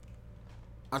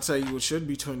 I'll tell you what should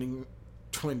be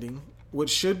trending. What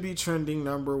should be trending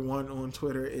number 1 on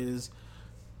Twitter is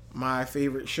my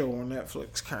favorite show on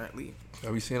Netflix currently.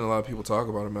 I've been seeing a lot of people talk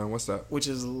about it, man. What's that? Which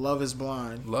is Love is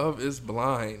Blind. Love is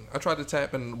Blind. I tried to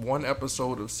tap in one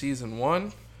episode of season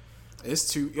 1. It's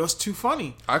too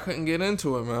funny. I couldn't get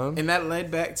into it, man. And that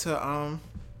led back to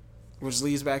which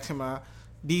leads back to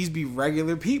these be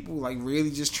regular people, like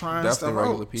really just trying stuff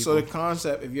out. People. So the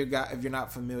concept, if you're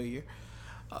not familiar,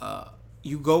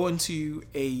 you go into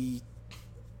a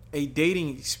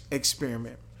dating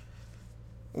experiment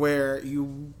where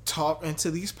you talk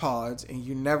into these pods and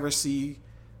you never see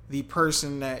the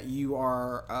person that you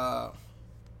are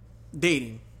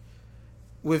dating,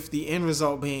 with the end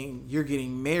result being you're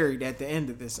getting married at the end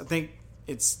of this. I think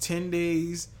it's 10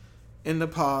 days in the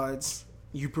pods.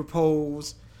 You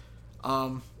propose.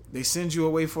 They send you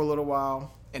away for a little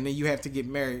while, and then you have to get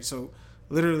married. So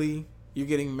literally, you're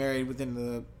getting married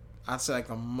within I'd say like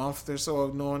a month or so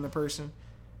of knowing the person.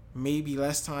 Maybe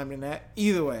less time than that.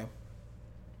 Either way,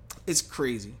 it's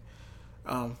crazy.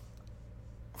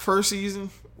 First season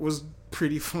was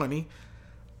pretty funny.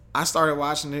 I started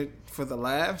watching it for the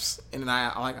laughs, and then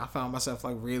I found myself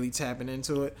like really tapping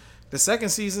into it. The second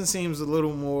season seems a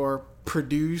little more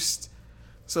produced,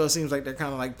 so it seems like they're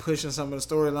kind of like pushing some of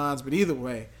the storylines. But either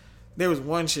way, there was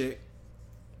one chick,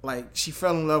 like she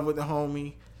fell in love with the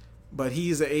homie, but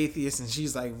he's an atheist and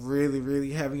she's like really,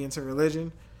 really heavy into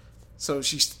religion. So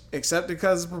she accepted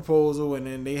cousin's proposal, and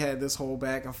then they had this whole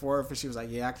back and forth, and she was like,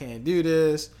 yeah, I can't do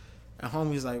this. And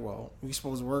homie's like, well, we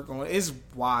supposed to work on it. It's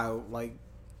wild. Like,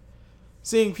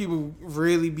 seeing people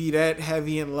really be that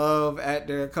heavy in love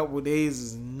after a couple of days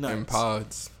is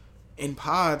nuts. In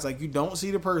pods. Like, you don't see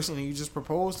the person and you just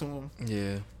propose to him.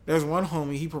 Yeah. There's one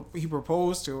homie, he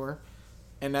proposed to her,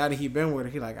 and now that he been with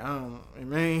her, he like, I don't,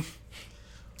 man,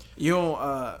 you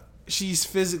don't. She's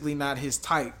physically not his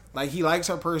type. Like, he likes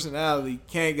her personality,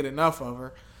 can't get enough of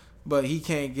her, but he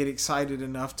can't get excited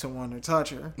enough to want to touch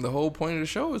her. The whole point of the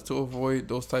show is to avoid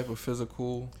those type of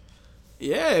physical.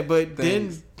 Yeah, but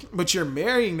things. but you're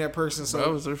marrying that person, so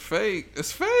those are fake.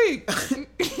 It's fake.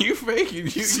 You fake.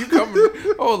 You coming?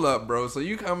 Hold up, bro. So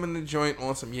you come in the joint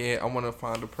on some. Yeah, I want to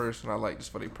find a person I like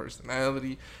just for their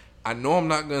personality. I know I'm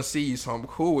not gonna see you, so I'm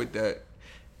cool with that.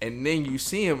 And then you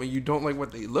see them and you don't like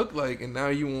what they look like, and now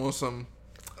you want some.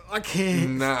 I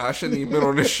can't. Nah, I shouldn't even been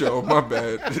on this show. My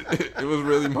bad. It was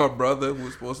really my brother who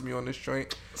was supposed to be on this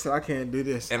joint. So I can't do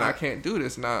this. And I can't do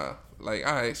this. Nah. Like,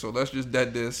 all right, so let's just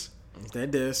dead this.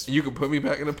 Dead this. You can put me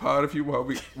back in the pod if you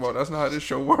want. Well, that's not how this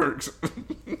show works.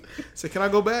 So can I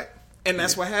go back? And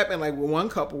that's what happened. Like, with one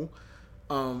couple,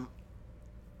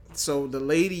 so the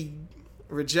lady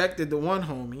rejected the one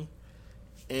homie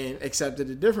and accepted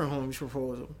a different homie's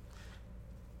proposal.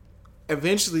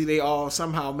 Eventually, they all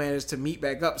somehow managed to meet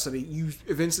back up, so that you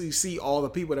eventually see all the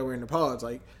people that were in the pods.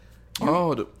 Like,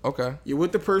 okay. You're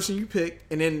with the person you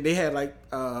picked, and then they had like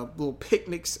little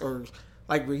picnics or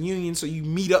like reunions, so you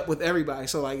meet up with everybody.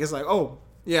 So like, it's like, oh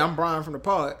yeah, I'm Brian from the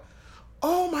pod.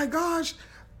 Oh my gosh,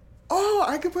 oh,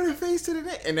 I can put a face to the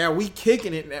name. And now we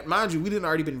kicking it. And mind you, we didn't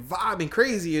already been vibing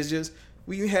crazy. It's just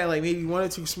we had like maybe one or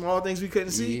two small things we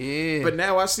couldn't see. Yeah. But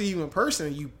now I see you in person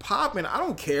and you popping. I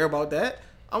don't care about that.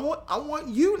 I want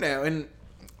you now. And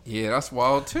yeah, that's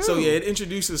wild too. so yeah, it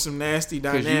introduces some nasty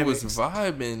dynamics. Because you was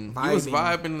vibing. You was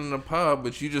vibing in the pub,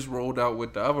 but you just rolled out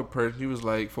with the other person. You was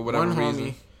like, for whatever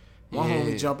reason. One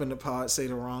homie jump in the pod, say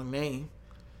the wrong name.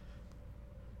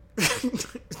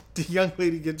 The young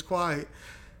lady gets quiet.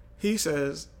 He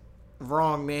says,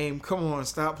 wrong name. Come on,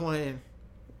 stop playing.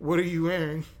 What are you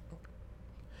wearing?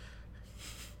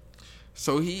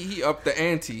 So he upped the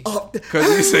ante.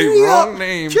 Because he say wrong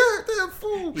name. That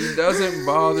fool. He doesn't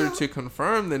bother to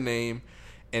confirm the name.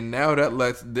 And now that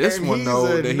lets this And one he's know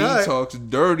a that nut. he talks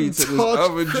dirty to this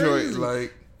other joint.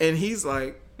 Like, and he's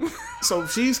like, so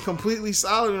she's completely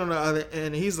solid on the other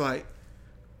end. He's like,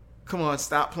 come on,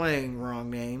 stop playing, wrong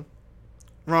name.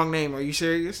 Wrong name, are you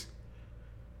serious?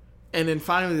 And then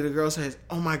finally the girl says,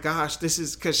 oh my gosh, this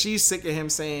is, because she's sick of him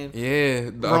saying, yeah,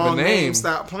 the wrong other name,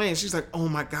 stop playing. She's like, oh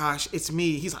my gosh, it's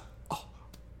me. He's like, oh.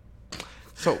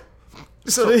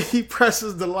 So then he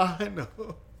presses the line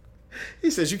though.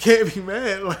 He says, you can't be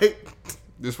mad. Like,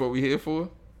 this what we here for?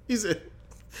 He said,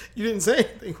 you didn't say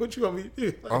anything. What you want me to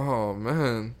do? Like, oh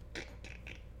man.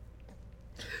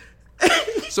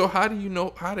 So how do you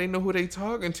know? How they know who they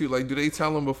talking to? Like, do they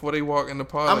tell them before they walk in the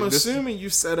pod? I'm like, assuming you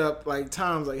set up like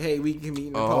times like, hey, we can meet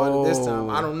in the pod at this time.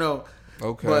 I don't know.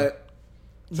 Okay. But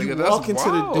you walk into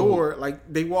the door, like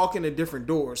they walk in a different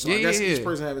door. So I guess each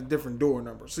person have a different door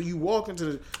number. So you walk into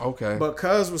the but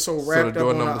cuz we're so wrapped up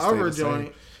on the other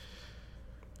joint.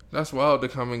 That's wild to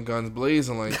come in guns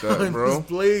blazing like that, bro. Guns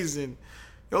blazing.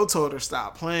 Yo told her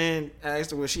stop playing,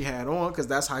 asked her what she had on, because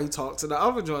that's how he talked to the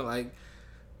other joint. Like,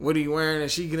 what are you wearing? And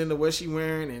she get into what she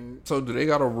wearing. And so do they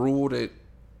got a rule that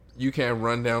you can't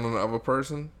run down on the other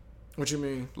person? What you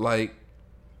mean? Like,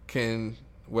 can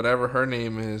whatever her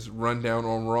name is run down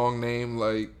on wrong name?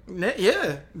 Like,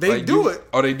 yeah, they like do it.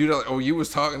 Oh, they do that. Like, oh, you was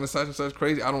talking to such and such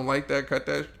crazy. I don't like that. Cut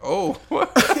that. Oh,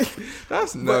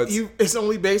 that's nuts. But it's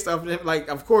only based off of, like,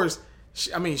 of course.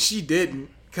 She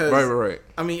didn't. Cause, right.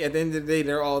 I mean, at the end of the day,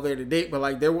 they're all there to date. But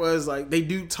like, there was like, they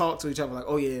do talk to each other. Like,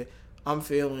 oh yeah, I'm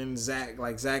feeling Zach.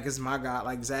 Like, Zach is my guy.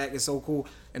 Like, Zach is so cool.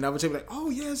 And other people like, oh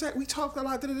yeah, Zach, we talked a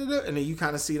lot. And then you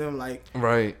kind of see them like,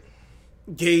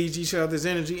 gauge each other's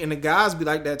energy. And the guys be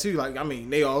like that too. Like, I mean,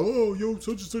 they all, oh yo,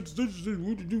 such and such,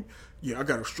 what to do? Yeah, I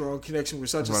got a strong connection with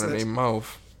such and such. Running their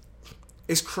mouth.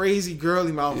 It's crazy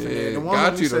girly mouth in there. The one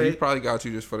got you though. He probably got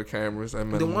you just for the cameras. The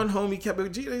one homie kept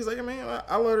it G. He's like, man,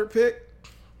 I let her pick.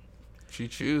 She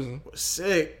choosing.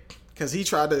 Sick. Cause he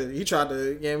tried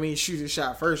to, shoot his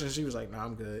shot first, and she was like, "Nah,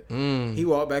 I'm good." He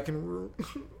walked back in the room,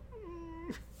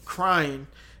 crying,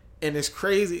 and it's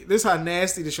crazy. This is how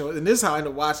nasty the show is, and this is how I end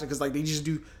up watching. Cause like they just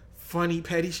do funny,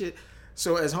 petty shit.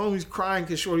 So as homie's crying,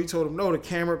 cause Shorty told him no, the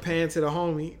camera panned to the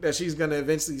homie that she's gonna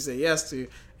eventually say yes to,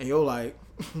 and you're like,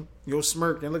 you're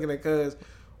smirking and looking at cuz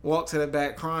walk to the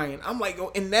back crying. I'm like, yo,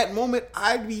 in that moment,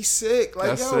 I'd be sick. Like,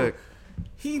 that's sick.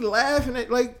 He laughing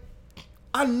at like.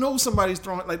 I know somebody's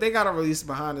throwing, like, they gotta release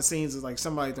behind the scenes as like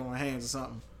somebody throwing hands or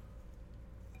something.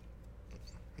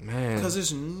 Man, because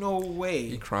there's no way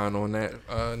he crying on that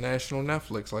national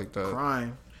Netflix like that.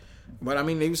 Crying, but I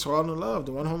mean, they was falling in love.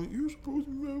 The one homie, you supposed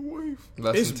to be my wife.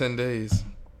 Less than 10 days.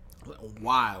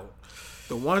 Wild.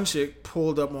 The one chick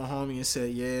pulled up on homie and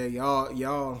said, "Yeah,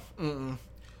 y'all,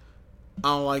 I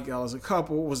don't like y'all as a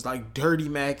couple was like Dirty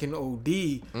Mac and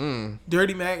OD.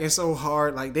 Dirty Mac is so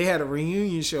hard. Like they had a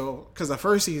reunion show because the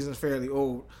first season is fairly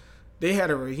old. They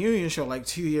had a reunion show like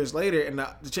 2 years later, and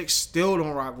the chicks still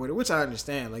don't rock with it, which I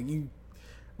understand.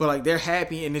 But like they're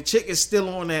happy, and the chick is still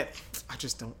on that.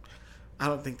 I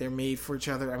don't think they're made for each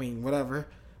other. I mean, whatever.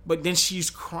 But then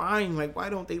she's crying like, why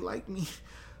don't they like me?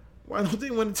 Why don't they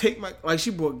want to take my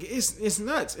it's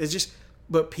nuts. It's just.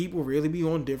 But people really be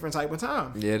on different type of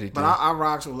time. Yeah, they do. But I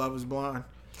rocks with Love Is Blind.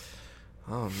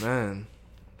 Oh man!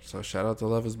 So shout out to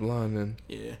Love Is Blind then.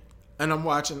 Yeah, and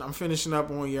I'm finishing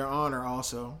up on Your Honor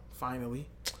also. Finally.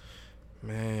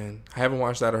 Man, I haven't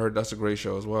watched that. I heard that's a great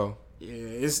show as well. Yeah,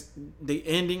 it's the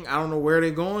ending. I don't know where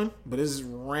they're going, but it's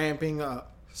ramping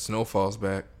up. Snowfall's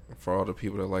back for all the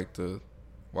people that like to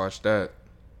watch that.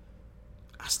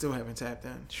 I still haven't tapped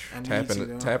in.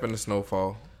 Tap into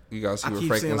Snowfall. You guys see what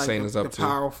Franklin Saint is up to. The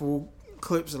powerful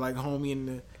clips of like homie in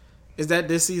the. Is that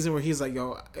this season where he's like,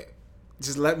 yo,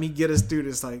 just let me get us through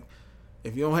this? Like,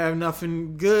 if you don't have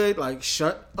nothing good, like,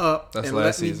 shut up. That's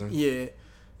last season. Yeah,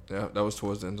 that was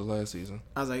towards the end of last season.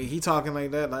 I was like, he talking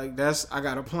like that, like I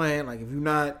got a plan. Like, if you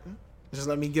not, just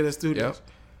let me get us through this.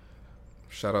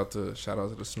 Shout out to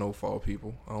the Snowfall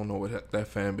people. I don't know what that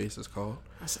fan base is called.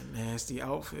 That's a nasty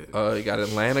outfit. You got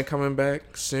Atlanta coming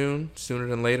back sooner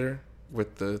than later.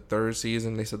 With the third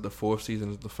season, they said the fourth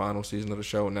season is the final season of the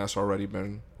show, and that's already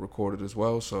been recorded as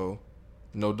well. So,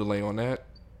 no delay on that.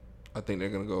 I think they're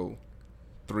gonna go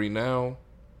 3 now,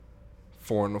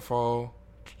 4 in the fall.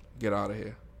 Get out of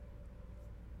here.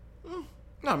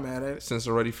 Not mad at it. Since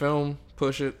already filmed,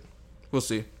 push it. We'll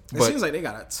see. It seems like they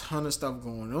got a ton of stuff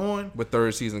going on. With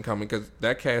third season coming, because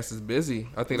that cast is busy.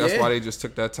 I think that's why they just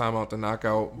took that time out to knock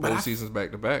out both seasons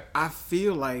back to back. I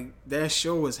feel like that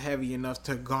show is heavy enough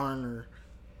to garner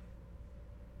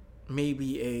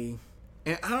maybe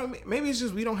maybe it's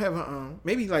just we don't have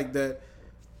maybe like that.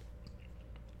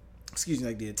 Excuse me,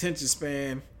 like the attention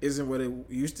span isn't what it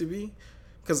used to be.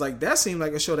 Because like that seemed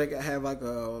like a show that could have like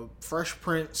a Fresh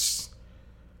Prince,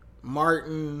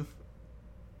 Martin.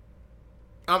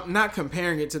 I'm not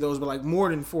comparing it to those, but like more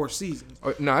than 4 seasons.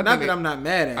 No, I'm not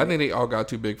mad at it. I think they all got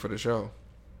too big for the show.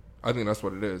 I think that's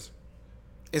what it is.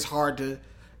 It's hard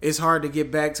to get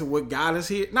back to what got us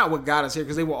here. Not what got us here,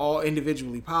 because they were all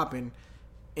individually popping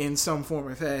in some form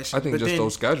or fashion. I think just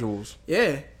those schedules.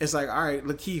 Yeah. It's like, all right,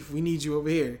 Lakeith, we need you over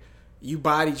here. You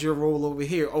bodied your role over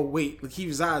here. Oh, wait, Lakeith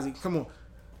Zazie, come on.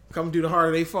 Come do the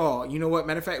harder they fall. You know what?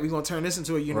 Matter of fact, we're going to turn this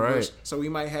into a universe. Right. So we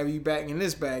might have you back in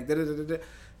this bag. Da-da-da-da-da.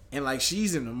 And like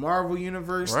she's in the Marvel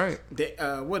universe, right?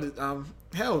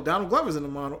 Donald Glover's in the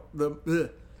model.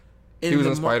 He was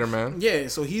in Spider-Man. Yeah,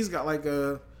 so he's got like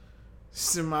a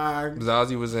semi.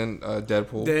 Zazie was in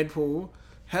Deadpool.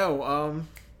 Hell,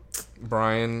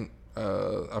 Brian,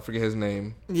 I forget his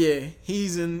name. Yeah,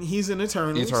 he's in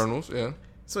Eternals. Yeah.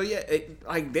 So yeah,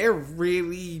 they're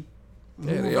really.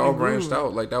 Yeah, they all branched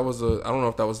out. Like that was I don't know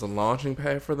if that was the launching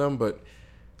pad for them, but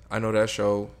I know that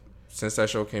show. Since that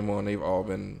show came on, they've all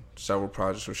been several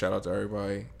projects. So shout out to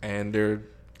everybody, and they're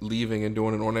leaving and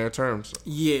doing it on their terms.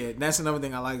 Yeah, that's another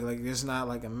thing I like. Like, it's not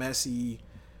like a messy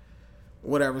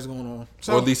whatever's going on.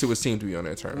 So, or at least it would seem to be on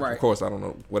their terms. Right. Of course, I don't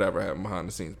know whatever happened behind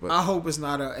the scenes, but I hope it's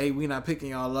not hey, we not picking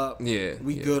y'all up. Yeah,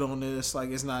 we good on this. Like,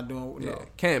 it's not doing. Yeah, no.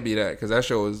 Can't be that because that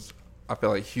show is, I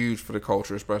feel like, huge for the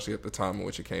culture, especially at the time in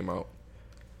which it came out,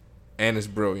 and it's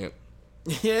brilliant.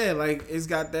 Yeah, like it's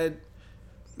got that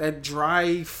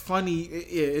dry, funny.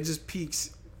 It just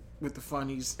peaks with the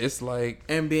funnies. It's like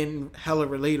and being hella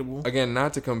relatable. Again,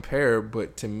 not to compare,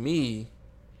 but to me,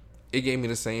 it gave me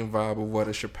the same vibe of what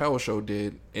a Chappelle show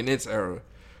did in its era,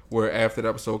 where after the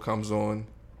episode comes on,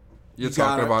 you're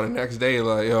talking about it next day,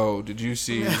 like, yo, did you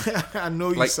see? I know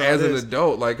you like saw as this. an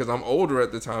adult, like, because I'm older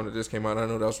at the time that this came out. I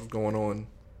know that's what's going on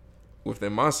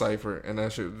within my cipher, and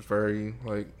that shit was very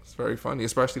it's very funny,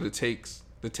 especially the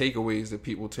takeaways that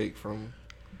people take from.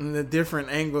 And the different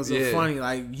angles are funny.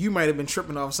 Like, you might have been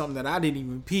tripping off something that I didn't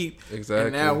even peep. Exactly.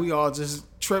 And now we all just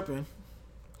tripping.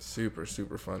 Super,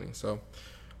 super funny. So,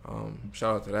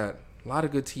 shout out to that. A lot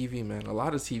of good TV, man. A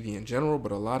lot of TV in general,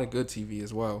 but a lot of good TV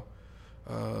as well.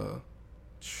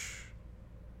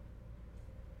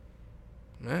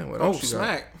 Man, what else you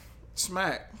got?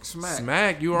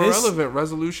 Smack. You are relevant.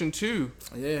 Resolution 2.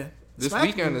 Yeah. This Smack,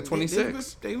 weekend, the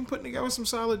 26th. They've been putting together some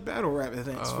solid battle rap, I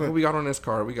think. Who we got on this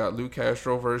card? We got Lou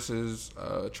Castro versus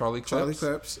Charlie Clips. Charlie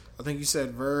Clips. I think you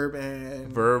said Verb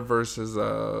versus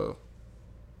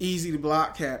Easy to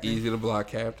Block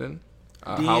Captain.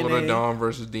 Holler Dawn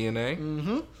versus DNA.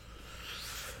 Mm-hmm.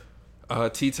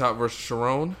 T-Top versus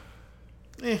Sharon.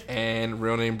 And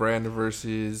Real Name Brandon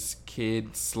versus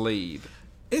Kid Slade.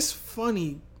 It's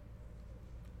funny.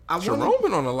 Sharon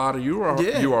been on a lot of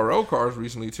URL cards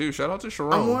recently too. Shout out to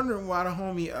Sharon. I'm wondering why the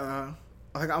homie,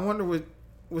 I wonder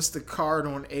what's the card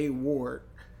on A Ward,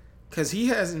 because he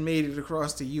hasn't made it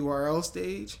across the URL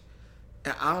stage,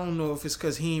 and I don't know if it's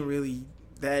because he ain't really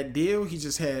that deal. He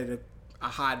just had a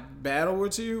hot battle or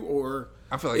two, or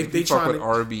I feel like if you fuck with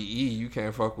RBE, you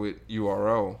can't fuck with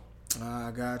URL.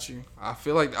 I got you. I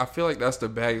feel like that's the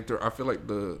bag. I feel like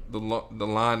the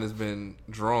line has been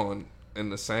drawn in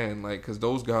the sand, like, because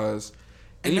those guys,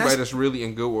 anybody that's really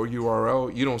in good or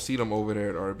URL, you don't see them over there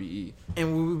at RBE.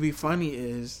 And what would be funny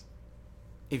is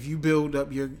if you build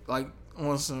up your, like,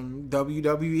 on some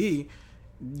WWE,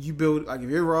 you build, like, if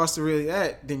your roster really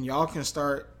that, then y'all can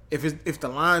start. If the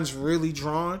line's really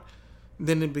drawn,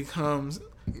 then it becomes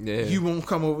you won't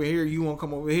come over here, you won't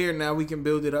come over here. Now we can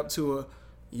build it up to a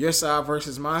your side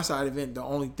versus my side event. The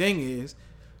only thing is,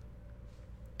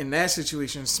 in that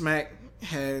situation, Smack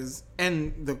has,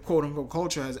 and the quote unquote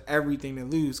culture has everything to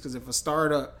lose, because if a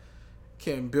startup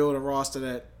can build a roster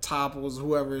that topples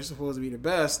whoever is supposed to be the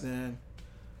best, then.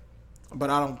 But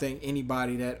I don't think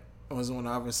anybody that was on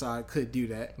the other side could do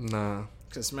that. Nah,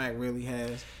 because Smack really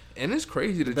has. And it's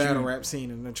crazy that battle rap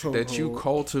scene in the chokehold that you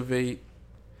cultivate,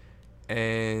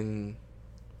 and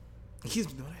he's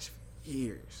been doing that for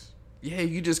years. Yeah,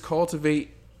 you just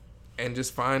cultivate and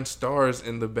just find stars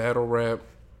in the battle rap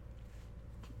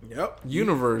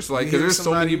universe. Like, because there's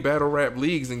so many battle rap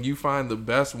leagues, and you find the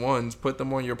best ones, put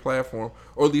them on your platform,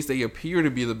 or at least they appear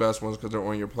to be the best ones because they're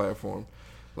on your platform.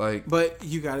 Like, but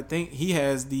you got to think he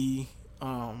has the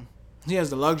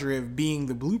luxury of being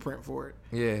the blueprint for it.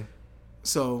 Yeah.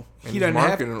 So he doesn't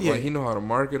have to. Like, he know how to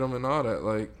market them and all that.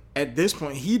 Like, at this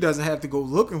point, he doesn't have to go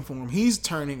looking for them. He's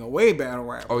turning away battle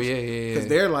rappers. Oh yeah. Because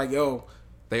they're like, yo,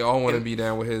 they all want to be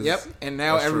down with his. Yep. And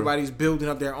now everybody's building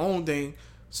up their own thing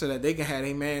so that they can have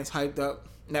their mans hyped up.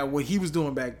 Now, what he was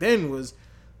doing back then was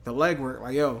the legwork.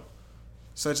 Like, yo,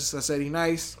 such and such said he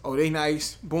nice. Oh, they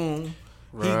nice. Boom.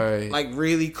 Right. He, like,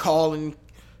 really calling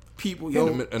people, yo,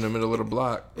 in the middle of the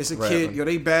block. It's a kid, yo,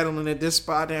 they battling at this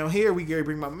spot down here. We gotta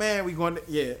bring my man. We going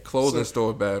to, clothing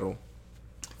store battle.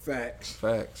 Facts.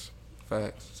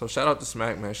 So shout out to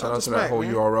Smack, man. Shout out to that whole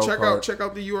URL card. Check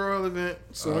out the URL event.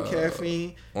 So on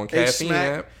Caffeine. On Caffeine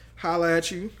Smack, app. Holla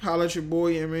at your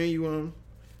boy. And man,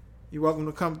 you welcome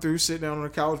to come through, sit down on the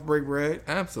couch, break bread.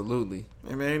 Absolutely.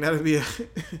 And man, that'll be a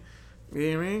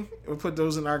you know what I mean? We'll put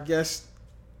those in our guests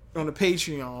on the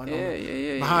Patreon.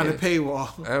 Yeah. Behind the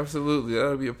paywall. Absolutely.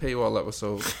 That'll be a paywall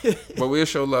episode. But we'll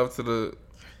show love to the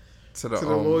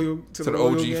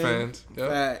OG fans. Yep.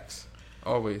 Facts.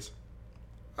 Always.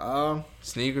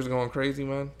 Sneakers going crazy,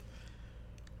 man.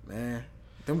 Man,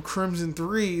 them Crimson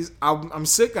 3s. I'm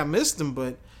sick. I missed them,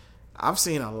 but I've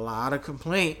seen a lot of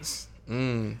complaints.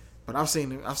 But I've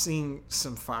seen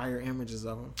some fire images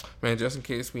of them. Man, just in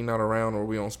case we not around or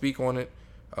we don't speak on it,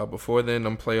 before then,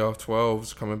 them playoff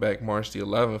 12s coming back March the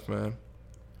 11th, man.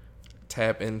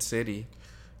 Tap In City.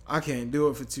 I can't do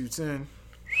it for 210.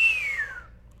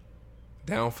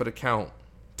 Down for the count.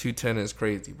 210 is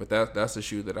crazy, but that's a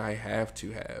shoe that I have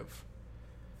to have.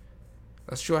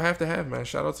 That's a shoe I have to have, man.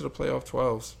 Shout out to the playoff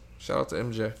 12s. Shout out to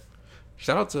MJ.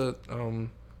 Shout out to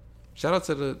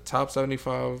the top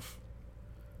 75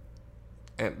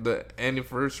 and the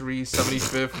anniversary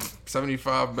 75th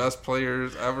 75 best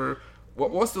players ever.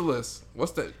 What's the list?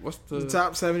 What's the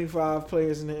top 75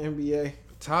 players in the NBA?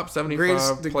 Top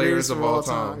 75 players of all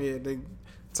time. Yeah, the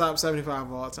top 75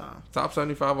 of all time. Top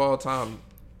 75 of all time.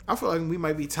 I feel like we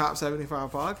might be top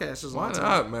 75 podcasters. Why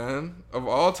not, man? Of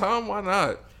all time, why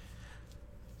not?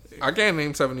 I can't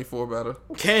name 74 better.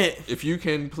 Can't. If you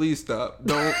can, please stop.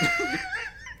 Don't.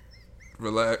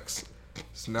 Relax.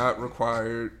 It's not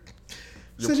required.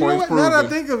 Your point's proven. Now that I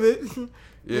think of it.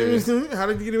 Yeah. How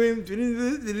did you get away?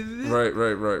 Right.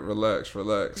 Relax.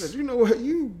 You know what?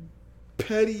 You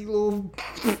petty little.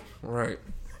 Right.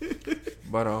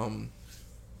 But,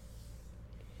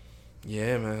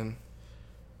 yeah, man.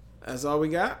 That's all we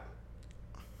got?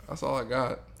 That's all I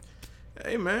got.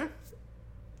 Hey, man.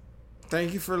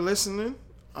 Thank you for listening.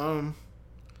 Be on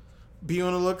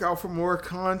the lookout for more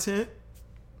content.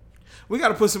 We got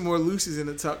to put some more loosies in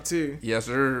the tuck, too. Yes,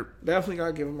 sir. Definitely got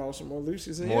to give them all some more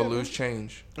loosies. More loose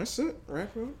change. That's it.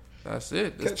 Wrap up. That's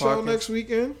it. Catch y'all next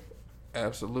weekend.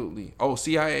 Absolutely. Oh,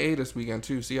 CIA this weekend,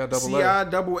 too.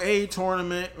 CIAA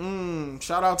tournament.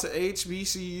 Shout out to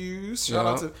HBCUs. Shout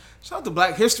out to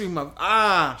Black History Month.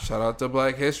 Shout out to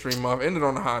Black History Month. Ended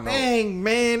on a high note. Dang,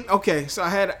 man. Okay, so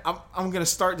I'm going to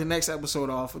start the next episode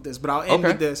off with this, but I'll end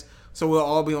with this. So we'll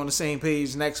all be on the same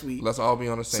page next week. Let's all be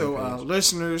on the same page. So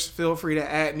listeners, feel free to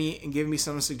add me and give me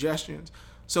some suggestions.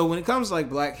 So when it comes to like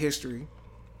Black History,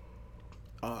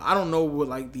 I don't know what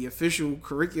like the official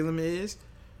curriculum is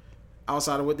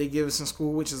outside of what they give us in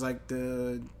school, which is like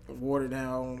the watered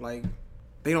down, like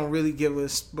they don't really give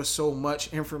us but so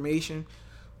much information.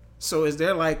 So is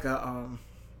there like a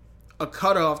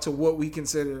cutoff to what we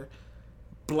consider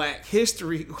Black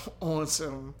history on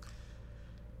some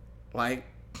like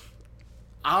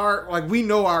our like we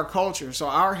know our culture, so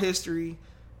our history,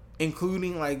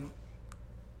 including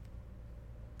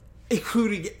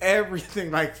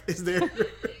everything, like is there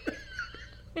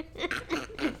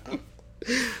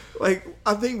like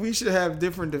I think we should have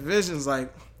different divisions,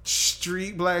 like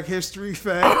street Black history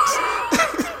facts.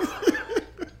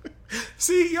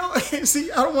 See, I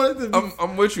don't want it to be.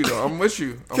 I'm with you though. I'm with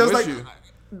you. Because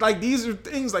like these are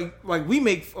things like we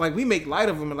make light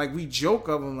of them and like we joke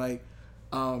of them, like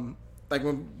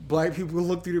when Black people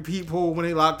look through the peephole when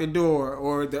they lock the door,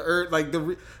 or the earth, like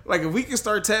if we can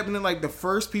start tapping in like the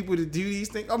first people to do these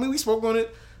things. I mean, we spoke on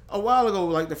it a while ago,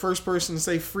 like the first person to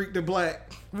say "freak the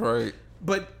Black," right?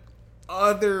 But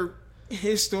other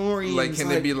historians, like,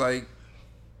 can it be like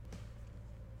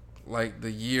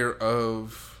the year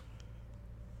of?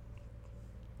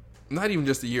 Not even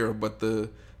just the year, but the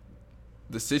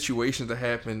situations that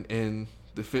happened in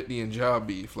the 50 and job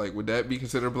beef. Like, would that be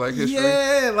considered Black history?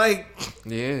 Yeah, like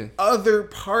other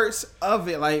parts of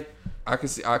it. Like I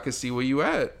could see where you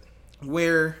at.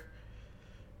 Where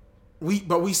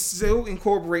we still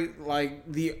incorporate like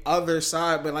the other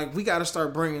side, but like we got to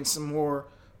start bringing some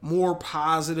more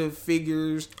positive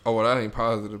figures. Oh, well, that ain't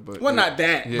positive, but not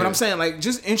that. Yeah. But I'm saying like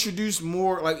just introduce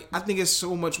more. Like I think it's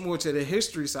so much more to the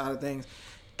history side of things.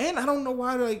 And I don't know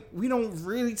why like we don't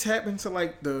really tap into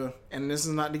like and this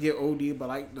is not to get OD, but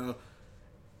like the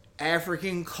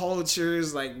African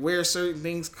cultures, like where certain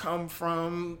things come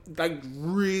from, like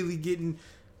really getting,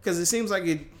 because it seems like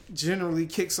it generally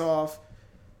kicks off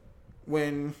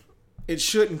when it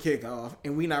shouldn't kick off,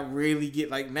 and we not really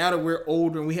get, like, now that we're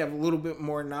older and we have a little bit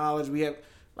more knowledge, we have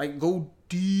like go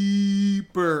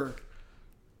deeper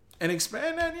and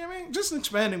expand that. You know what I mean? Just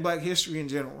expanding Black history in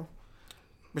general.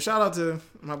 But shout out to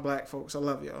my Black folks. I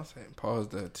love y'all. Pause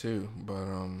that too. But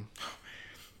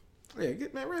yeah,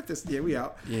 get man, wrap this. Yeah, we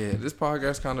out. Yeah, this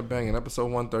podcast kind of banging.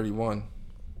 Episode 131.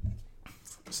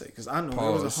 Say, because I know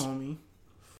there was a homie